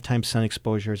lifetime sun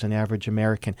exposure as an average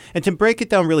American. And to break it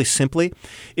down really simply,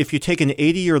 if you take an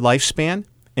 80-year lifespan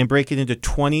and break it into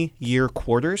 20-year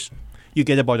quarters, you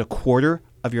get about a quarter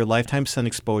of your lifetime sun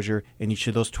exposure in each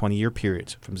of those 20-year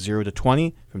periods, from 0 to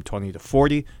 20, from 20 to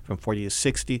 40, from 40 to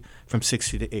 60, from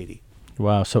 60 to 80.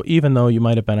 Wow. So even though you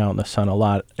might have been out in the sun a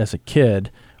lot as a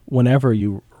kid, whenever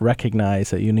you recognize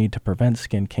that you need to prevent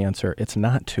skin cancer, it's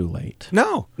not too late.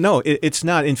 No, it's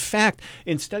not. In fact,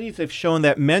 in studies have shown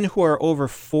that men who are over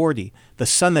 40, the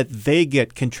sun that they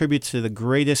get contributes to the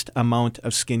greatest amount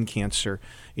of skin cancer,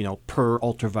 per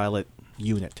ultraviolet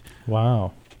unit.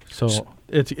 Wow. So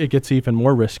it gets even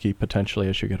more risky potentially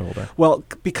as you get older. Well,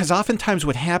 because oftentimes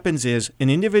what happens is an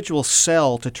individual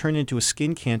cell to turn into a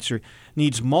skin cancer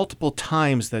needs multiple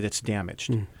times that it's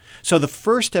damaged. So the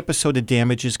first episode of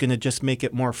damage is going to just make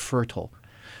it more fertile.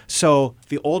 So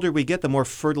the older we get, the more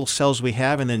fertile cells we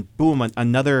have, and then boom,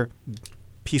 another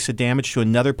piece of damage to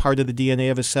another part of the DNA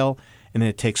of a cell, and then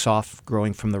it takes off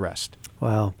growing from the rest.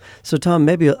 Wow. So Tom,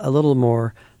 maybe a little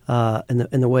more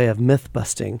in the way of myth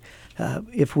busting.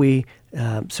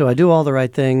 So I do all the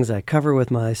right things. I cover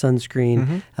with my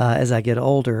sunscreen as I get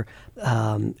older.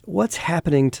 What's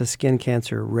happening to skin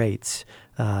cancer rates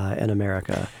in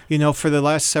America? For the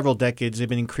last several decades, they've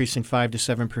been increasing 5 to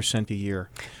 7% a year.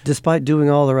 Despite doing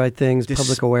all the right things,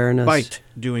 public awareness? Despite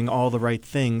doing all the right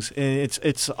things.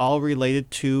 It's all related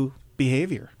to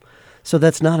behavior. So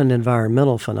that's not an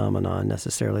environmental phenomenon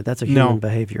necessarily. That's a human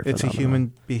behavior phenomenon. It's a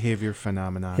human behavior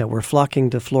phenomenon. Yeah, we're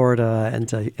flocking to Florida and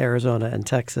to Arizona and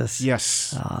Texas.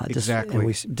 Yes, exactly.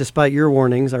 And despite your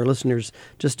warnings, our listeners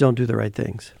just don't do the right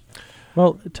things.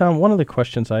 Well, Tom, one of the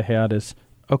questions I had is,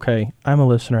 okay, I'm a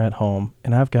listener at home,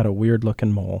 and I've got a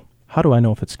weird-looking mole. How do I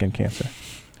know if it's skin cancer?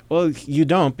 Well, you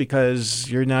don't because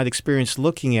you're not experienced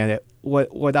looking at it.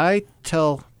 What I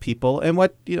tell people, and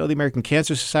what the American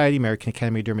Cancer Society, American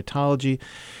Academy of Dermatology,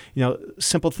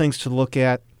 simple things to look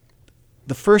at.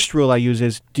 The first rule I use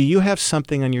is, do you have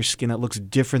something on your skin that looks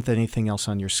different than anything else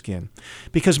on your skin?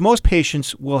 Because most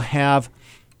patients will have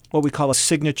what we call a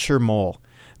signature mole.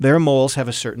 Their moles have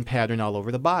a certain pattern all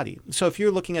over the body. So if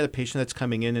you're looking at a patient that's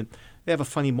coming in and they have a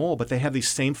funny mole, but they have these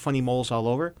same funny moles all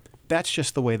over, that's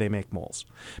just the way they make moles.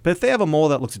 But if they have a mole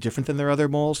that looks different than their other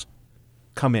moles,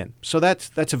 come in. So that's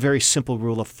a very simple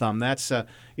rule of thumb. That's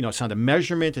it's not a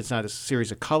measurement, it's not a series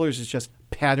of colors, it's just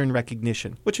pattern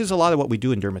recognition, which is a lot of what we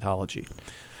do in dermatology.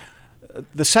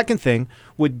 The second thing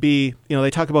would be,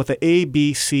 they talk about the A,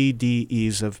 B, C, D,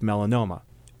 E's of melanoma.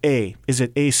 A, is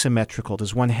it asymmetrical?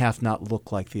 Does one half not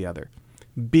look like the other?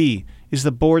 B, is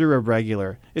the border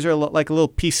irregular? Is there like a little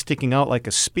piece sticking out like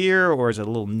a spear, or is it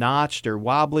a little notched or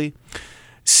wobbly?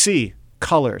 C,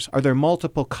 colors. Are there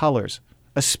multiple colors?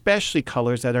 Especially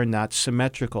colors that are not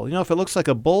symmetrical. If it looks like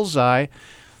a bullseye,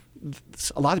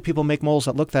 a lot of people make moles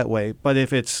that look that way, but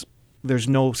if there's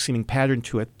no seeming pattern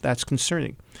to it, that's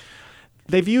concerning.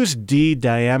 They've used D,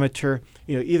 diameter,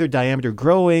 either diameter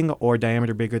growing or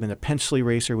diameter bigger than a pencil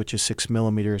eraser, which is 6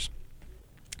 millimeters.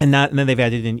 And then they've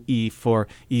added an E for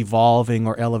evolving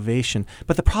or elevation.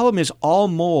 But the problem is all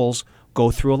moles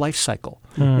go through a life cycle.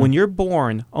 When you're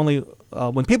born,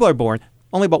 when people are born,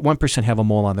 only about 1% have a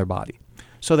mole on their body.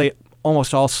 So they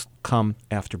almost all come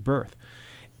after birth.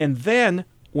 And then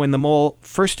when the mole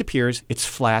first appears, it's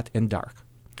flat and dark.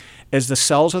 As the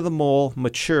cells of the mole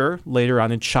mature later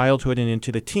on in childhood and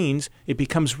into the teens, it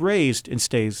becomes raised and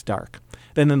stays dark.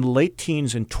 Then in the late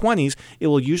teens and 20s, it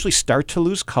will usually start to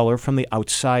lose color from the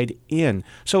outside in.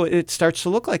 So it starts to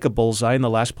look like a bullseye, and the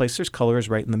last place there's color is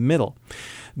right in the middle.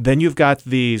 Then you've got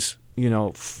these,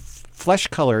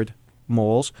 flesh-colored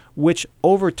moles, which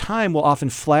over time will often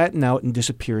flatten out and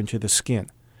disappear into the skin.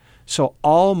 So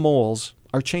all moles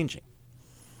are changing.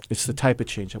 It's the type of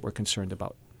change that we're concerned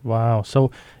about. Wow.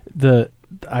 So the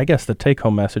I guess the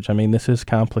take-home message, I mean, this is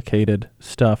complicated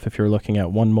stuff if you're looking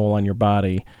at one mole on your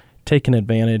body. Taking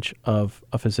advantage of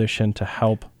a physician to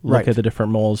help look at the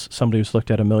different moles, somebody who's looked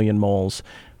at 1 million moles.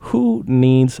 Who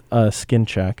needs a skin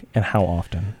check and how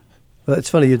often? Well,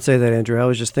 it's funny you'd say that, Andrew. I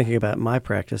was just thinking about my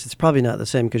practice. It's probably not the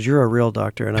same because you're a real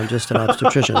doctor and I'm just an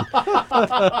obstetrician.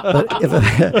 Which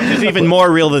is even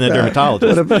more real than a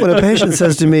dermatologist. When a patient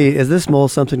says to me, is this mole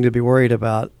something to be worried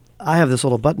about? I have this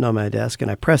little button on my desk,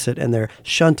 and I press it, and they're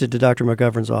shunted to Dr.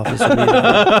 McGovern's office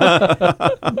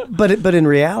immediately. But in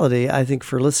reality, I think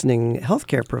for listening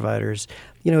healthcare providers,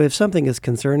 if something is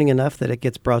concerning enough that it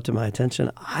gets brought to my attention,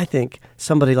 I think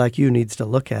somebody like you needs to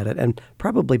look at it and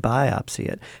probably biopsy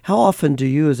it. How often do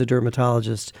you, as a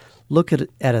dermatologist, look at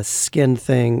a skin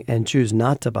thing and choose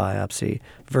not to biopsy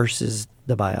versus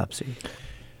the biopsy?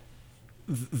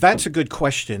 That's a good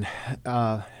question.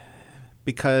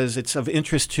 Because it's of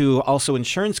interest to also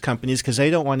insurance companies because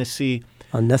they don't want to see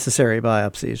unnecessary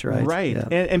biopsies, right? Right. Yeah.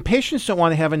 And patients don't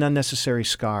want to have an unnecessary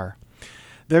scar.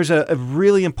 There's a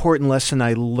really important lesson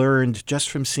I learned just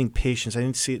from seeing patients. I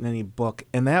didn't see it in any book.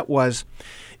 And that was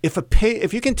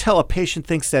if you can tell a patient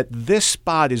thinks that this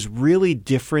spot is really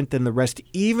different than the rest,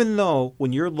 even though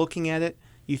when you're looking at it,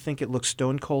 you think it looks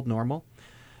stone cold normal,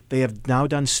 they have now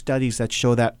done studies that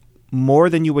show that more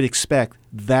than you would expect,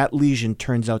 that lesion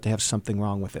turns out to have something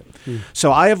wrong with it.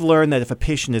 So I have learned that if a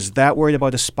patient is that worried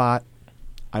about a spot,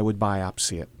 I would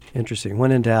biopsy it. Interesting.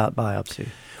 When in doubt, biopsy.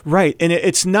 Right. And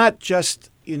it's not just,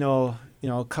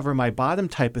 cover my bottom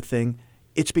type of thing.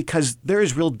 It's because there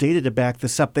is real data to back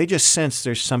this up. They just sense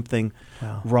there's something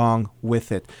wrong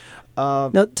with it.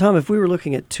 Now, Tom, if we were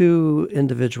looking at two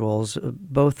individuals,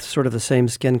 both sort of the same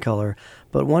skin color,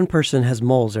 but one person has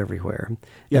moles everywhere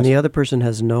and the other person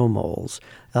has no moles,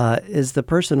 is the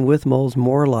person with moles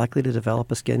more likely to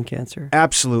develop a skin cancer?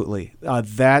 Absolutely.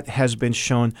 That has been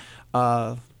shown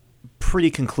pretty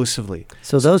conclusively.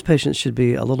 So those patients should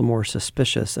be a little more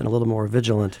suspicious and a little more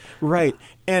vigilant. Right.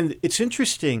 And it's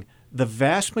interesting. The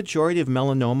vast majority of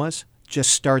melanomas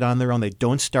just start on their own. They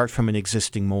don't start from an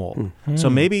existing mole. Mm-hmm. So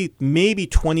maybe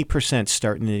 20%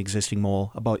 start in an existing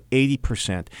mole, about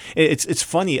 80%. It's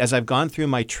funny, as I've gone through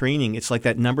my training, it's like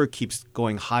that number keeps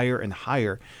going higher and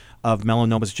higher of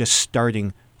melanomas just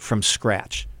starting from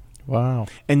scratch. Wow.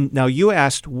 And now you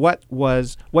asked what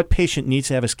patient needs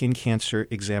to have a skin cancer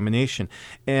examination.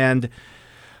 And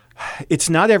it's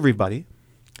not everybody.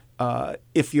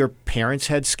 If your parents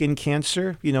had skin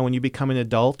cancer, when you become an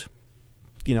adult,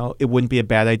 it wouldn't be a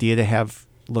bad idea to have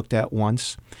looked at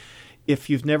once. If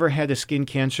you've never had a skin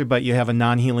cancer, but you have a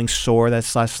non-healing sore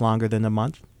that's lasts longer than a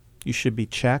month, you should be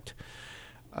checked.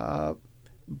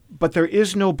 But there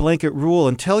is no blanket rule.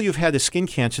 Until you've had a skin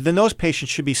cancer, then those patients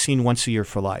should be seen once a year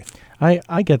for life.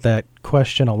 I get that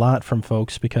question a lot from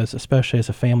folks because, especially as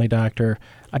a family doctor,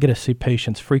 I get to see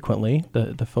patients frequently,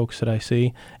 the folks that I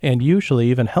see, and usually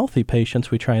even healthy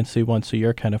patients we try and see once a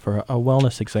year kind of for a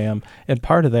wellness exam. And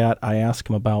part of that, I ask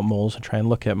them about moles and try and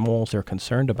look at moles they're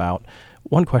concerned about.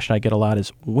 One question I get a lot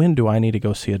is, when do I need to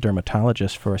go see a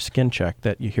dermatologist for a skin check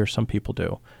that you hear some people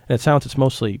do? And it sounds it's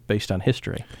mostly based on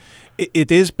history.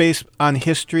 It is based on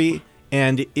history,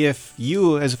 and if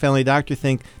you, as a family doctor,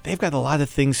 think they've got a lot of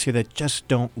things here that just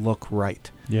don't look right.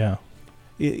 Yeah.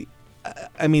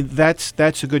 I mean, that's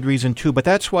a good reason, too. But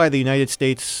that's why the United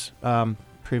States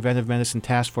Preventive Medicine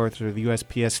Task Force, or the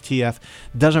USPSTF,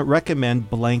 doesn't recommend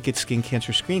blanket skin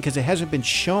cancer screening because it hasn't been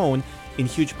shown in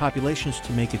huge populations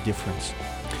to make a difference.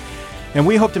 And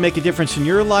we hope to make a difference in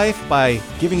your life by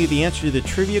giving you the answer to the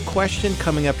trivia question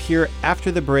coming up here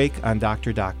after the break on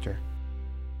Dr. Doctor.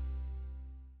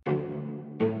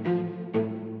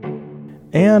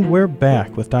 And we're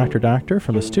back with Dr. Doctor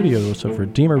from the studios of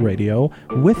Redeemer Radio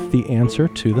with the answer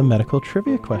to the medical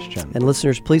trivia question. And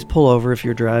listeners, please pull over if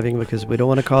you're driving because we don't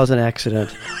want to cause an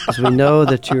accident, because we know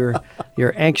that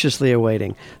you're anxiously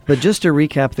awaiting. But just to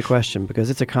recap the question, because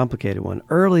it's a complicated one.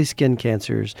 Early skin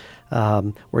cancers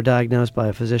were diagnosed by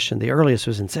a physician. The earliest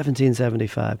was in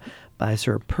 1775 by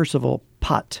Sir Percival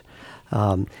Pott.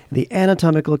 The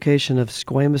anatomic location of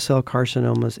squamous cell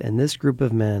carcinomas in this group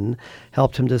of men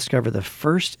helped him discover the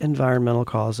first environmental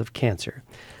cause of cancer.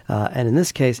 And in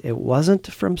this case, it wasn't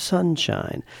from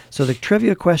sunshine. So the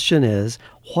trivia question is,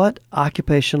 what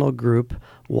occupational group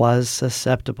was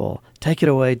susceptible? Take it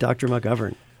away, Dr.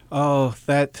 McGovern. Oh,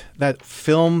 that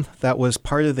film that was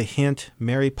part of the hint,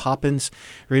 Mary Poppins.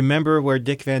 Remember where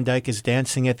Dick Van Dyke is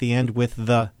dancing at the end with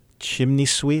the chimney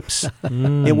sweeps?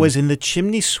 It was in the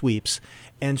chimney sweeps,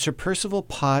 and Sir Percival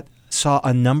Pott saw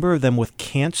a number of them with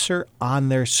cancer on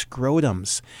their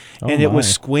scrotums. Oh, and it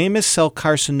was my. squamous cell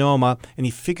carcinoma, and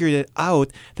he figured it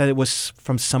out that it was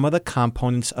from some of the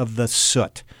components of the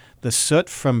soot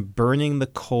from burning the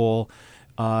coal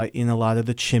in a lot of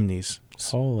the chimneys.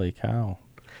 Holy cow.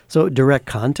 So direct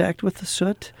contact with the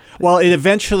soot? Well, it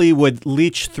eventually would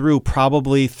leach through,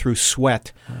 probably through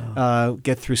sweat,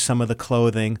 get through some of the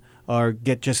clothing, or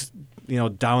get just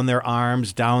down their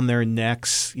arms, down their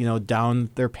necks, down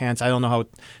their pants. I don't know how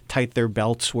tight their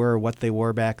belts were or what they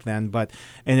wore back then,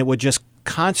 and it would just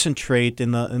concentrate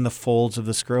in the folds of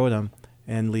the scrotum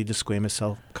and lead to squamous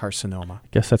cell carcinoma.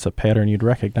 Guess that's a pattern you'd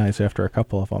recognize after a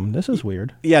couple of them. This is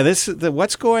weird. Yeah,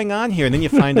 what's going on here? And then you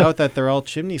find out that they're all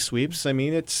chimney sweeps. I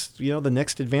mean, it's the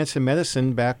next advance in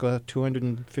medicine back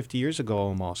 250 years ago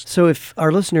almost. So if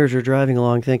our listeners are driving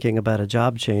along thinking about a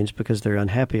job change because they're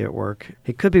unhappy at work,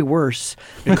 it could be worse.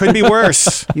 It could be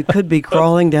worse. You could be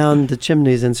crawling down the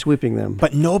chimneys and sweeping them.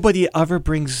 But nobody ever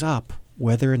brings up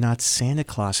whether or not Santa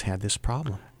Claus had this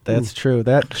problem. That's true.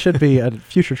 That should be a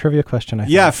future trivia question, I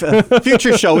think. Yeah,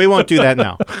 future show. We won't do that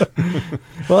now.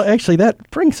 Well, actually,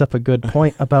 that brings up a good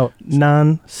point about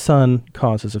non-sun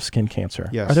causes of skin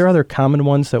cancer. Yes. Are there other common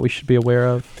ones that we should be aware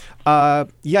of?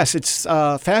 Yes, it's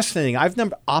fascinating. I've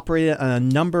operated on a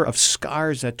number of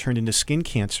scars that turned into skin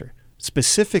cancer,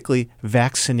 specifically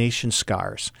vaccination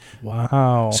scars.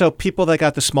 Wow. So people that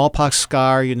got the smallpox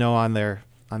scar,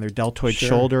 on their deltoid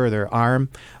shoulder or their arm,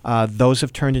 those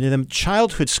have turned into them.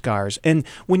 Childhood scars. And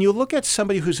when you look at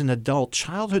somebody who's an adult,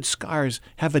 childhood scars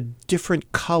have a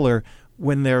different color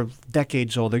when they're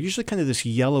decades old. They're usually kind of this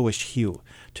yellowish hue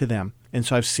to them. And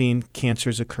so I've seen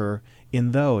cancers occur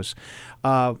in those.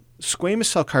 Squamous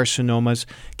cell carcinomas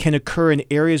can occur in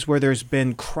areas where there's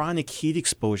been chronic heat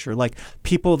exposure, like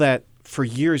people that for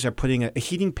years are putting a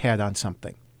heating pad on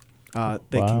something.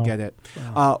 They can get it.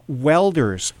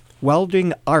 Welders.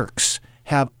 Welding arcs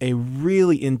have a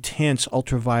really intense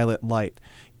ultraviolet light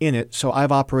in it. So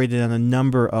I've operated on a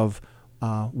number of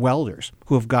welders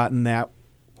who have gotten that,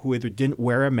 who either didn't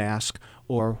wear a mask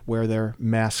or where their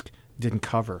mask didn't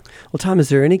cover. Well, Tom, is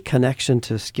there any connection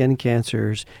to skin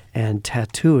cancers and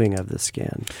tattooing of the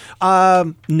skin?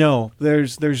 No,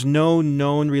 there's no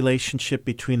known relationship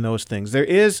between those things. There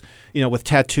is, with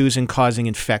tattoos and causing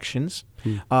infections,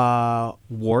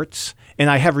 warts, and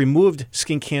I have removed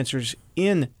skin cancers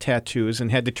in tattoos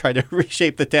and had to try to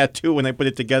reshape the tattoo when I put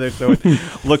it together so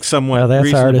it looks somewhat Well, that's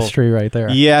reasonable. artistry right there.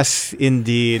 Yes,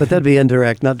 indeed. But that'd be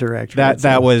indirect, not direct. Right?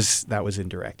 That was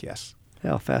indirect. Yes.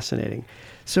 Oh, fascinating.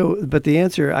 So, but the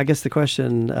answer, I guess the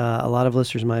question a lot of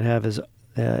listeners might have is,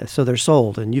 so they're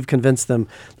sold, and you've convinced them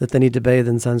that they need to bathe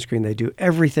in sunscreen. They do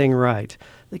everything right.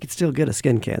 They could still get a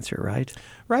skin cancer, right?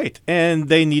 Right, and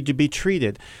they need to be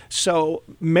treated. So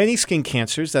many skin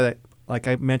cancers that, like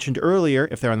I mentioned earlier,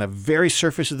 if they're on the very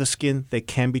surface of the skin, they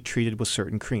can be treated with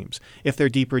certain creams. If they're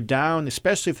deeper down,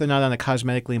 especially if they're not on a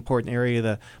cosmetically important area of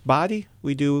the body,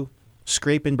 we do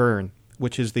scrape and burn,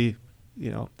 which is the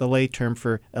lay term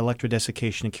for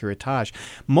electrodesiccation and curettage.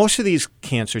 Most of these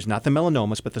cancers, not the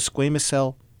melanomas, but the squamous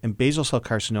cell and basal cell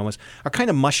carcinomas, are kind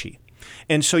of mushy.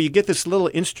 And so you get this little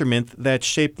instrument that's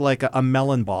shaped like a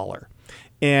melon baller.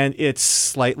 And it's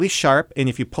slightly sharp, and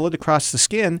if you pull it across the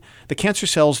skin, the cancer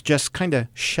cells just kind of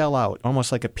shell out,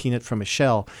 almost like a peanut from a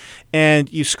shell. And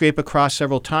you scrape across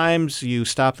several times, you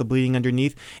stop the bleeding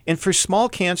underneath. And for small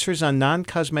cancers on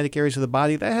non-cosmetic areas of the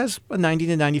body, that has a 90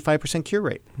 to 95% cure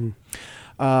rate.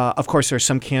 Of course, there are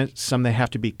some that have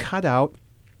to be cut out.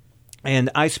 And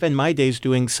I spend my days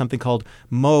doing something called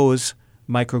Mohs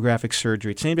micrographic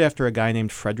surgery. It's named after a guy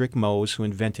named Frederick Mohs who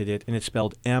invented it, and it's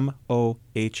spelled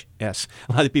M-O-H-S.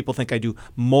 A lot of people think I do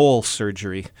mole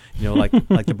surgery, like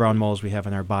the brown moles we have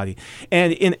in our body.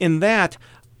 And in that,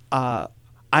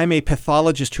 I'm a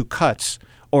pathologist who cuts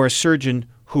or a surgeon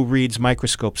who reads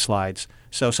microscope slides.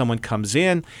 So someone comes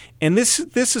in, and this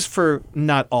is for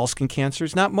not all skin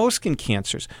cancers, not most skin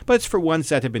cancers, but it's for ones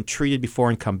that have been treated before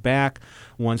and come back,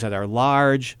 ones that are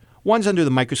large, ones under the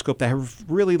microscope that have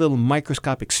really little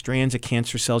microscopic strands of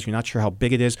cancer cells. You're not sure how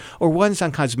big it is, or ones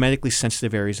on cosmetically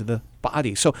sensitive areas of the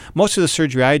body. So most of the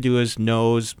surgery I do is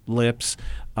nose, lips,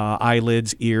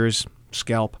 eyelids, ears,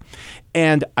 scalp.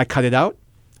 And I cut it out.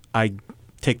 I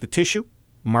take the tissue,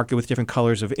 mark it with different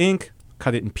colors of ink,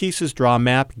 cut it in pieces, draw a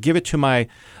map, give it to my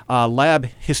lab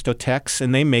histotechs,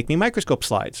 and they make me microscope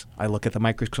slides. I look at the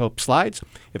microscope slides.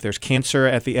 If there's cancer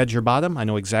at the edge or bottom, I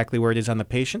know exactly where it is on the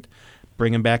patient.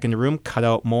 Bring them back in the room, cut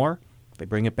out more. They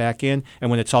bring it back in,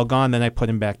 and when it's all gone, then I put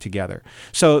them back together.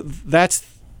 So that's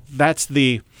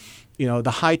the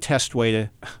the high test way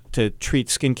to treat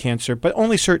skin cancer, but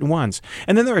only certain ones.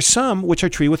 And then there are some which are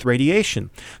treated with radiation.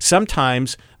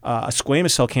 Sometimes a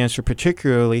squamous cell cancer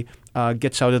particularly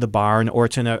gets out of the barn, or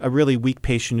it's in a really weak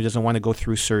patient who doesn't want to go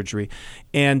through surgery.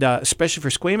 And especially for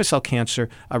squamous cell cancer,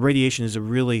 radiation is a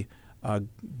really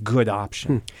good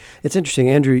option. It's interesting,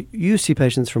 Andrew, you see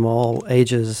patients from all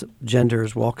ages,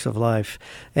 genders, walks of life,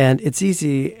 and it's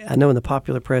easy. I know in the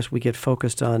popular press we get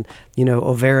focused on,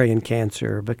 ovarian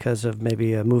cancer because of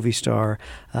maybe a movie star,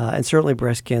 and certainly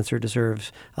breast cancer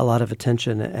deserves a lot of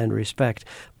attention and respect.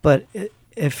 But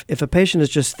if a patient is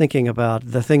just thinking about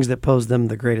the things that pose them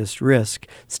the greatest risk,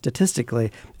 statistically,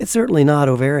 it's certainly not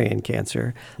ovarian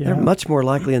cancer. Yeah. They're much more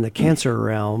likely in the cancer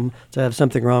realm to have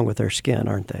something wrong with their skin,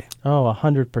 aren't they? Oh,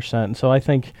 100%. So I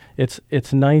think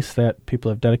it's nice that people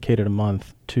have dedicated a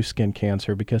month to skin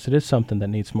cancer because it is something that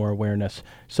needs more awareness.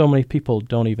 So many people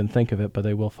don't even think of it, but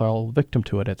they will fall victim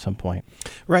to it at some point.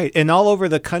 Right. And all over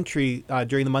the country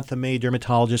during the month of May,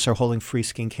 dermatologists are holding free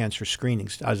skin cancer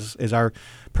screenings, as our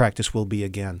practice will be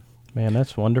again. Man,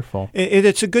 that's wonderful.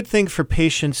 It's a good thing for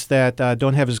patients that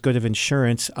don't have as good of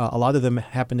insurance. A lot of them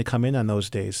happen to come in on those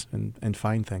days and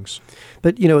find things.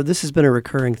 But, this has been a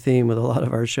recurring theme with a lot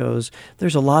of our shows.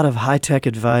 There's a lot of high-tech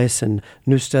advice and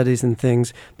new studies and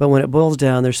things, but when it boils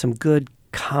down, there's some good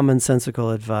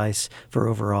commonsensical advice for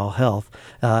overall health.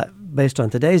 Based on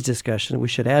today's discussion, we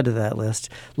should add to that list,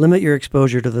 limit your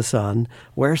exposure to the sun,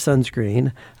 wear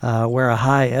sunscreen, wear a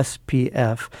high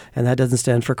SPF, and that doesn't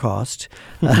stand for cost.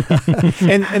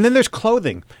 and then there's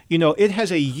clothing. It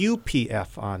has a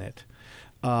UPF on it.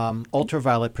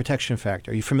 Ultraviolet protection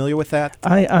factor. Are you familiar with that?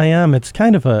 I am. It's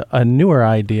kind of a newer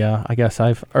idea. I guess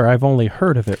I've only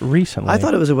heard of it recently. I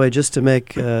thought it was a way just to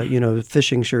make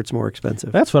fishing shirts more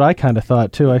expensive. That's what I kind of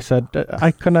thought too. I said,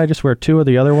 couldn't I just wear two of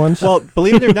the other ones? Well,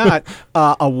 believe it or not,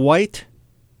 a white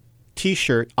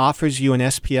T-shirt offers you an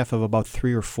SPF of about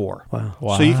 3 or 4.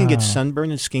 Wow. So you can get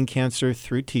sunburn and skin cancer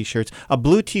through T-shirts. A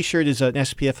blue T-shirt is an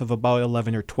SPF of about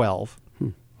 11 or 12.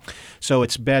 So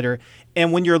it's better.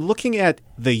 And when you're looking at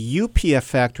the UPF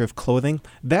factor of clothing,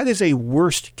 that is a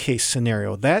worst case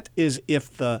scenario. That is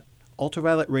if the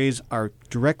ultraviolet rays are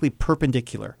directly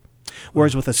perpendicular.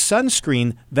 Whereas with a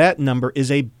sunscreen, that number is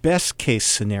a best case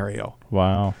scenario.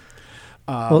 Wow.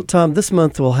 Well, Tom, this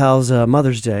month will house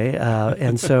Mother's Day,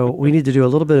 and so we need to do a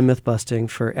little bit of myth busting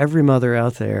for every mother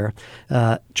out there.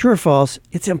 True or false,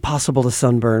 it's impossible to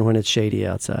sunburn when it's shady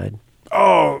outside.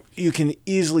 Oh, you can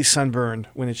easily sunburn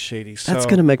when it's shady. So. That's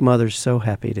going to make mothers so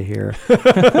happy to hear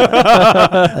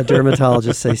a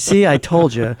dermatologist say, see, I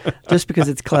told you, just because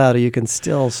it's cloudy, you can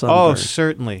still sunburn. Oh,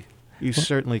 certainly. You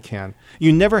certainly can.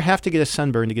 You never have to get a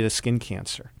sunburn to get a skin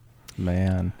cancer.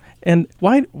 Man. And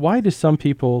why do some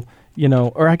people,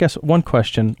 or I guess one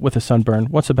question with a sunburn,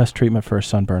 what's the best treatment for a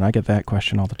sunburn? I get that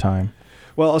question all the time.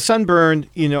 Well, a sunburn,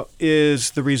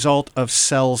 is the result of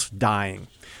cells dying.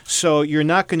 So you're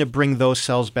not going to bring those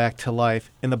cells back to life,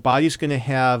 and the body's going to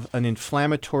have an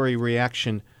inflammatory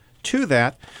reaction to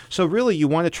that. So really, you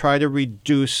want to try to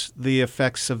reduce the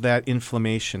effects of that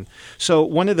inflammation. So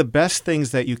one of the best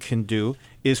things that you can do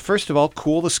is, first of all,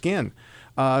 cool the skin.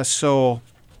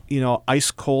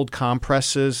 Ice cold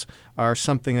compresses are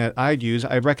something that I'd use.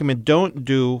 I recommend don't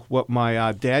do what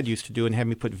my dad used to do and have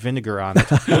me put vinegar on it.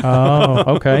 Oh,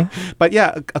 okay. But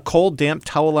yeah, a cold, damp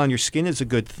towel on your skin is a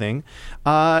good thing.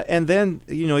 And then,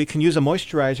 you can use a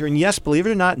moisturizer. And yes, believe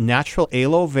it or not, natural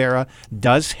aloe vera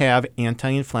does have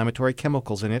anti-inflammatory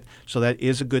chemicals in it. So that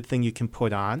is a good thing you can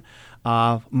put on.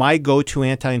 My go-to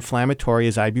anti-inflammatory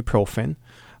is ibuprofen.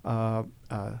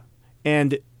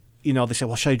 And they say,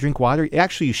 well, should I drink water?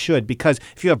 Actually, you should, because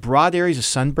if you have broad areas of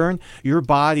sunburn, your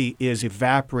body is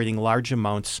evaporating large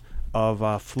amounts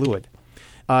of fluid.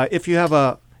 If you have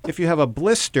a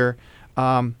blister,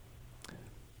 I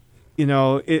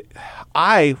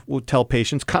will tell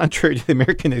patients, contrary to the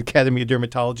American Academy of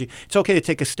Dermatology, it's okay to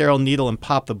take a sterile needle and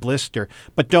pop the blister,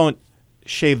 but don't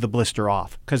shave the blister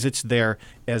off because it's there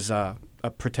as a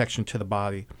protection to the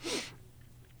body.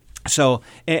 So,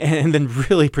 and then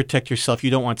really protect yourself. You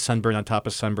don't want sunburn on top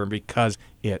of sunburn because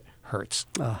it hurts.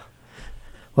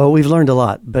 Well, we've learned a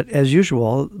lot, but as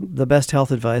usual, the best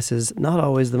health advice is not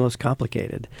always the most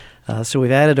complicated. So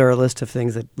we've added our list of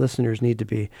things that listeners need to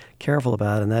be careful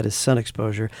about, and that is sun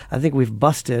exposure. I think we've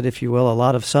busted, if you will, a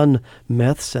lot of sun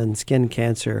myths and skin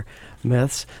cancer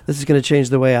myths. This is going to change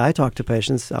the way I talk to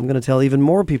patients. I'm going to tell even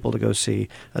more people to go see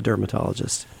a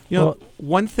dermatologist.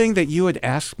 One thing that you had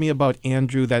asked me about,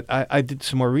 Andrew, that I did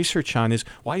some more research on is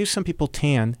why do some people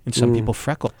tan and some people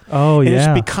freckle? Oh, and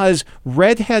yeah. It's because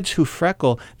redheads who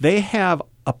freckle, they have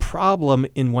a problem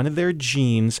in one of their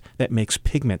genes that makes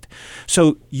pigment.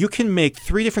 So you can make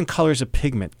 3 different colors of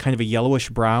pigment, kind of a yellowish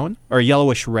brown or a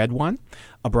yellowish red one,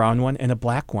 a brown one, and a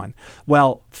black one.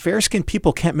 Well, fair-skinned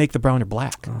people can't make the brown or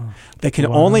black. They can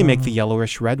only make the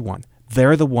yellowish red one.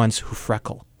 They're the ones who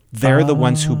freckle. They're the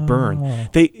ones who burn.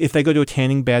 If they go to a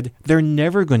tanning bed, they're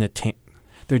never going to tan.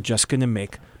 They're just going to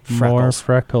make freckles. More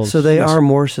freckles. So they are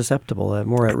more susceptible,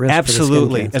 more at risk Absolutely. for the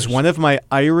skin cancers. As one of my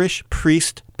Irish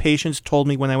priest patients told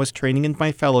me when I was training in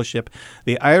my fellowship,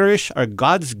 the Irish are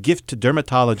God's gift to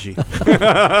dermatology.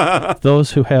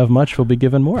 Those who have much will be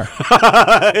given more.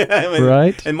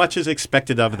 Right? And much is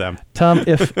expected of them. Tom,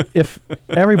 if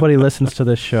everybody listens to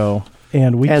this show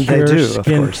and we And cure they do, of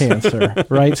skin course. cancer,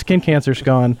 right? Skin cancer's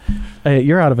gone.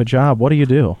 You're out of a job. What do you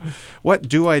do? What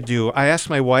do? I asked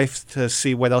my wife to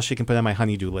see what else she can put on my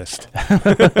honey-do list.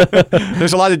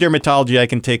 There's a lot of dermatology I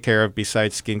can take care of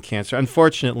besides skin cancer.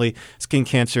 Unfortunately, skin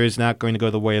cancer is not going to go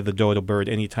the way of the dodo bird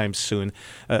anytime soon,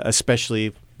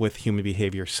 especially with human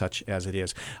behavior such as it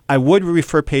is. I would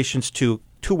refer patients to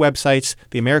 2 websites,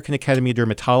 the American Academy of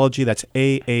Dermatology, that's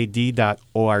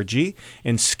aad.org,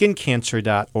 and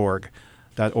skincancer.org.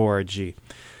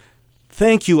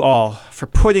 Thank you all for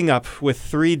putting up with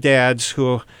 3 dads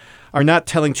who are not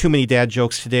telling too many dad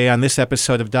jokes today on this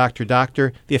episode of Dr.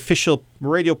 Doctor, the official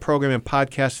radio program and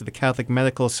podcast of the Catholic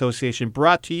Medical Association,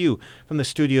 brought to you from the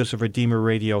studios of Redeemer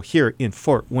Radio here in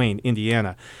Fort Wayne,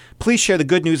 Indiana. Please share the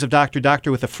good news of Dr.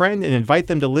 Doctor with a friend and invite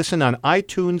them to listen on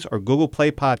iTunes or Google Play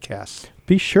Podcasts.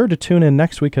 Be sure to tune in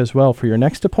next week as well for your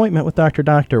next appointment with Dr.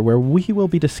 Doctor, where we will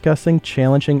be discussing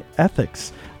challenging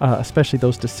ethics, especially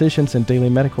those decisions in daily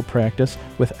medical practice,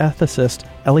 with ethicist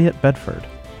Elliot Bedford.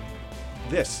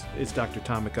 This is Dr.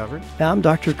 Tom McGovern. I'm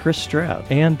Dr. Chris Stroud.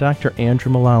 And Dr.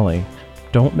 Andrew Mullally.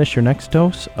 Don't miss your next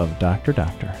dose of Dr.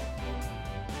 Doctor.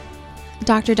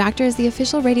 Dr. Doctor is the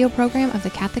official radio program of the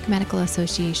Catholic Medical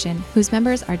Association, whose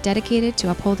members are dedicated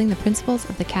to upholding the principles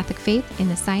of the Catholic faith in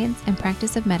the science and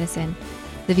practice of medicine.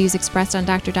 The views expressed on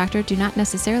Dr. Doctor do not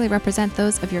necessarily represent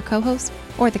those of your co-host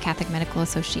or the Catholic Medical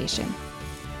Association.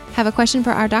 Have a question for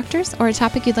our doctors or a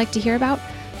topic you'd like to hear about?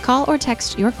 Call or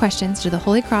text your questions to the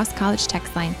Holy Cross College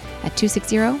text line at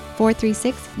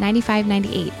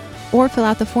 260-436-9598 or fill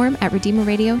out the form at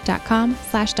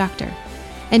redeemerradio.com/doctor.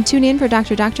 And tune in for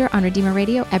Dr. Doctor on Redeemer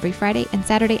Radio every Friday and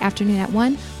Saturday afternoon at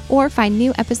 1 or find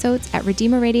new episodes at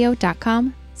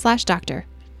redeemerradio.com/doctor.